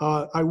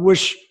 I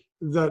wish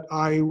that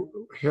I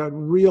had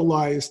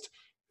realized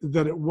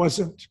that it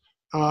wasn't,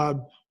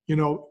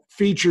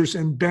 features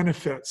and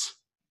benefits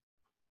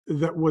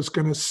that was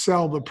going to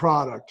sell the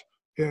product.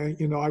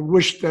 I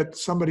wish that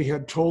somebody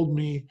had told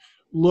me,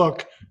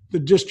 look, the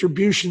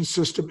distribution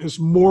system is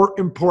more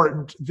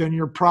important than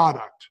your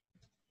product.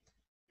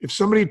 If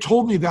somebody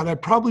told me that, I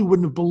probably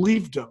wouldn't have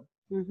believed them.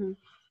 Mm-hmm.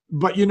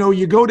 But,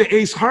 you go to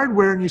Ace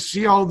Hardware and you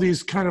see all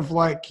these kind of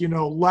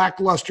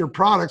lackluster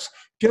products.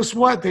 Guess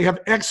what? They have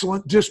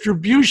excellent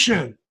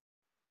distribution.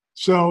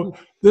 So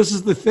this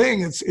is the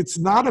thing. It's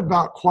not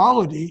about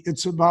quality.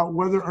 It's about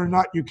whether or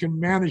not you can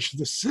manage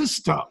the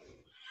system.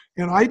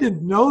 And I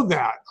didn't know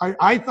that.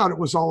 I thought it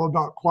was all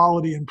about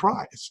quality and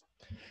price.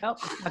 Oh,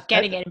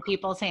 getting it in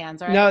people's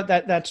hands, right? No,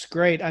 that's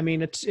great. I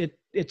mean, it's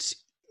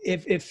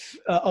if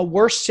a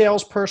worse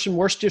salesperson,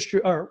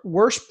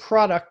 worse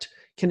product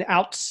can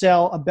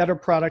outsell a better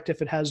product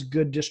if it has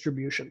good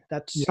distribution.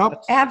 That's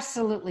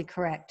absolutely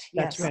correct.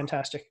 That's yes.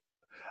 Fantastic.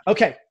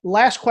 Okay,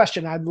 last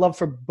question. I'd love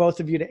for both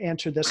of you to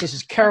answer this. This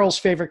is Carol's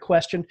favorite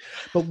question.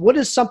 But what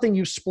is something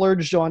you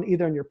splurged on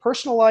either in your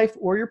personal life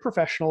or your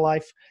professional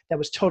life that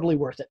was totally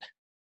worth it?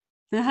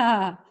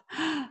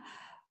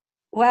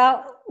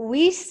 Well,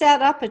 we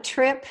set up a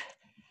trip,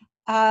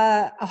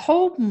 a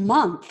whole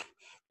month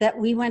that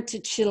we went to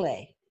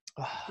Chile.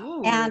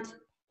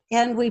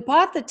 And we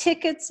bought the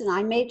tickets, and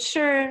I made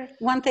sure,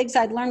 one thing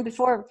I'd learned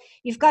before,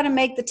 you've got to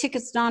make the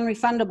tickets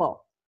non-refundable.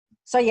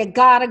 So you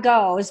got to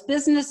go. As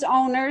business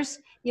owners,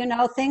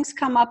 things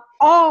come up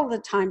all the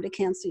time to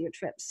cancel your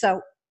trip.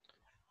 So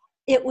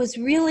it was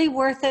really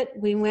worth it.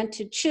 We went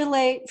to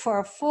Chile for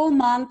a full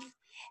month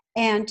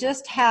and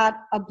just had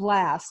a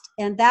blast.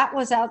 And that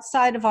was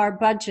outside of our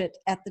budget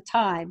at the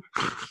time.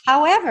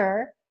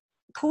 However,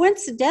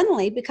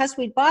 coincidentally, because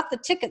we bought the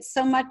tickets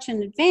so much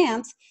in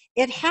advance,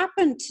 it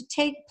happened to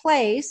take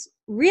place,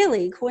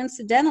 really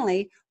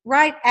coincidentally,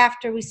 right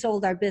after we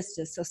sold our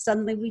business. So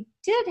suddenly we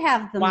did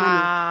have the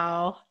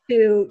money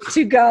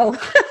to go.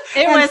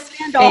 It was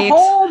spend a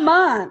whole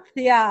month.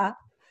 Yeah.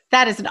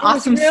 That is an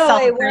awesome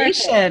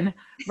celebration,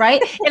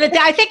 right? And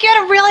I think you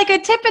had a really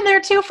good tip in there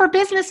too for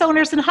business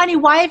owners. And honey,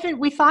 why haven't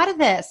we thought of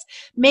this?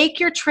 Make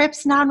your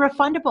trips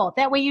non-refundable.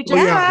 That way you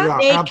just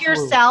make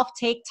yourself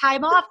take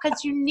time off,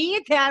 because you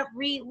need that.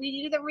 We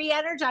need the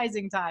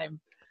re-energizing time.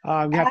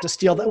 I'm gonna have to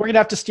steal that. We're gonna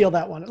have to steal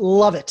that one.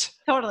 Love it.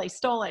 Totally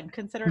stolen.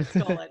 Consider it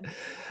stolen.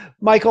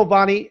 Michael,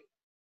 Bonnie,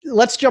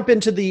 let's jump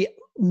into the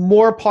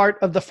more part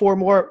of the 4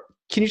 more.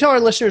 Can you tell our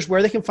listeners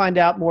where they can find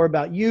out more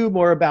about you,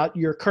 more about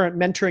your current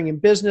mentoring in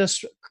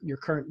business, your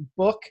current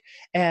book?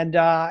 And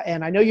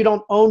I know you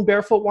don't own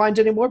Barefoot Wines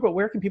anymore, but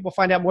where can people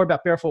find out more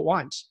about Barefoot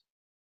Wines?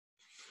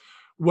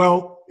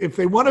 Well, if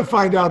they want to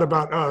find out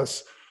about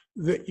us,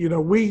 that, you know,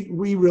 we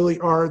really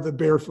are the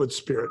Barefoot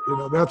Spirit. You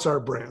know, that's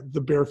our brand,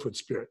 the Barefoot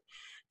Spirit.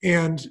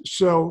 And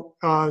so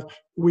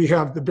we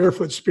have the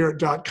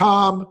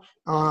barefootspirit.com.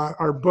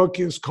 Our book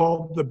is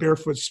called The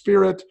Barefoot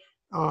Spirit.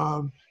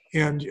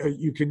 And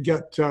you can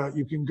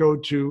go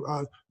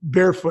to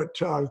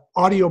Barefoot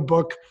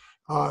audiobook.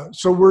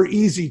 So we're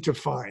easy to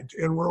find.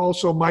 And we're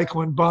also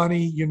Michael and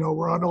Bonnie, you know,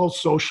 we're on all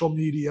social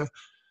media.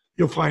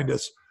 You'll find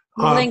us.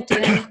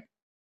 LinkedIn.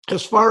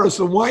 As far as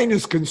the wine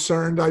is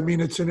concerned, I mean,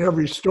 it's in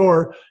every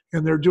store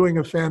and they're doing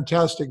a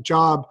fantastic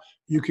job.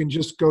 You can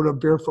just go to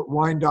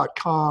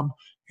barefootwine.com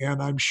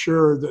and I'm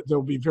sure that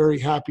they'll be very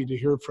happy to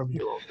hear from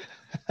you.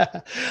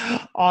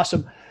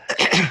 Awesome.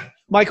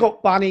 Michael,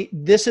 Bonnie,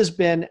 this has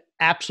been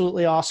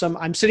absolutely awesome.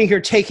 I'm sitting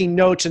here taking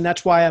notes, and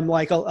that's why I'm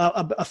like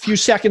a few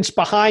seconds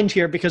behind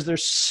here because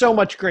there's so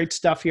much great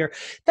stuff here.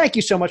 Thank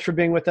you so much for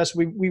being with us.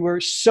 We were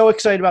so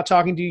excited about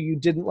talking to you. You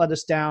didn't let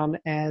us down,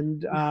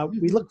 and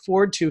we look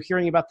forward to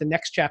hearing about the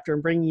next chapter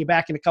and bringing you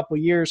back in a couple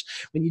of years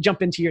when you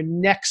jump into your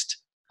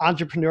next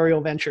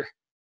entrepreneurial venture.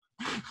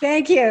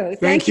 Thank you.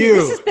 Thank you.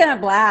 This has been a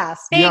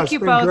blast. Thank you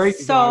both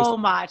so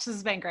much. This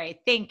has been great.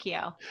 Thank you.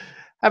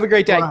 Have a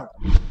great day. Wow.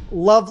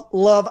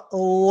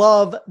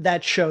 Love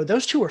that show.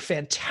 Those two are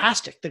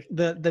fantastic.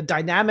 The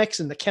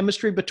dynamics and the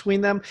chemistry between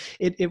them,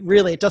 it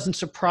really doesn't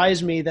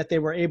surprise me that they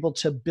were able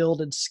to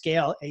build and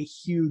scale a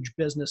huge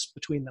business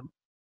between them.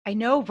 I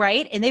know,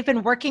 right? And they've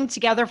been working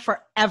together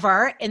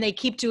forever and they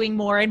keep doing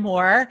more and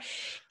more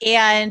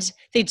and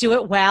they do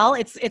it well.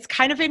 It's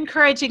kind of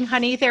encouraging,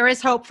 honey. There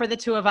is hope for the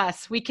two of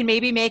us. We can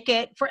maybe make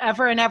it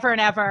forever and ever and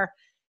ever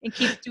and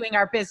keep doing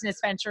our business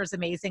ventures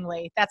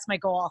amazingly. That's my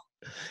goal.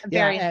 I'm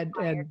very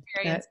inspired.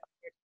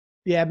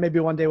 Yeah, maybe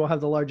one day we'll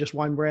have the largest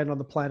wine brand on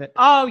the planet.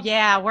 Oh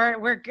yeah,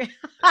 we're good.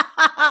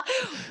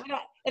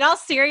 In all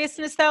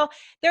seriousness though,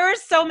 there are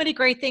so many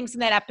great things in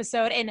that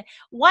episode. And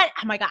oh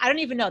my God, I don't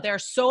even know. There are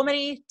so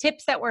many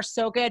tips that were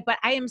so good, but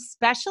I am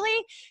especially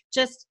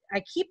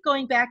I keep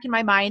going back in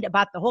my mind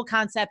about the whole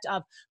concept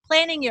of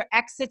planning your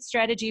exit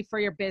strategy for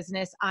your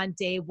business on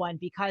day one,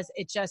 because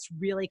it just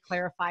really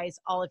clarifies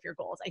all of your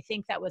goals. I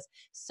think that was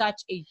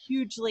such a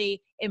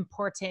hugely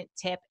important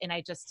tip. And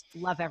I just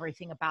love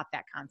everything about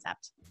that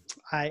concept.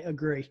 I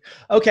agree.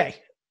 Okay.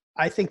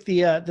 I think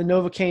the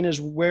Novocaine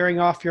is wearing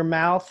off your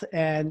mouth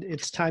and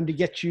it's time to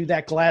get you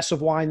that glass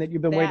of wine that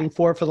you've been waiting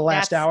for the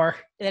last hour.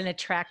 An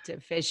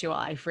attractive visual.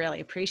 I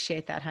really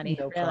appreciate that, honey.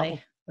 No really. problem.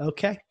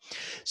 Okay.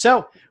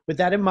 So with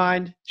that in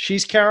mind,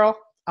 she's Carol.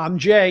 I'm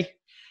Jay.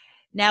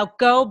 Now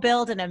go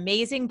build an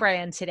amazing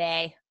brand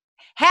today.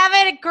 Have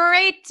a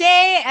great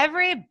day,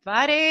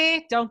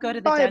 everybody. Don't go to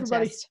the dentist,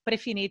 everybody. But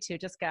if you need to,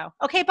 just go.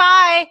 Okay,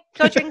 bye.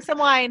 Go drink some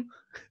wine.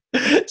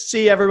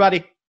 See you,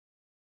 everybody.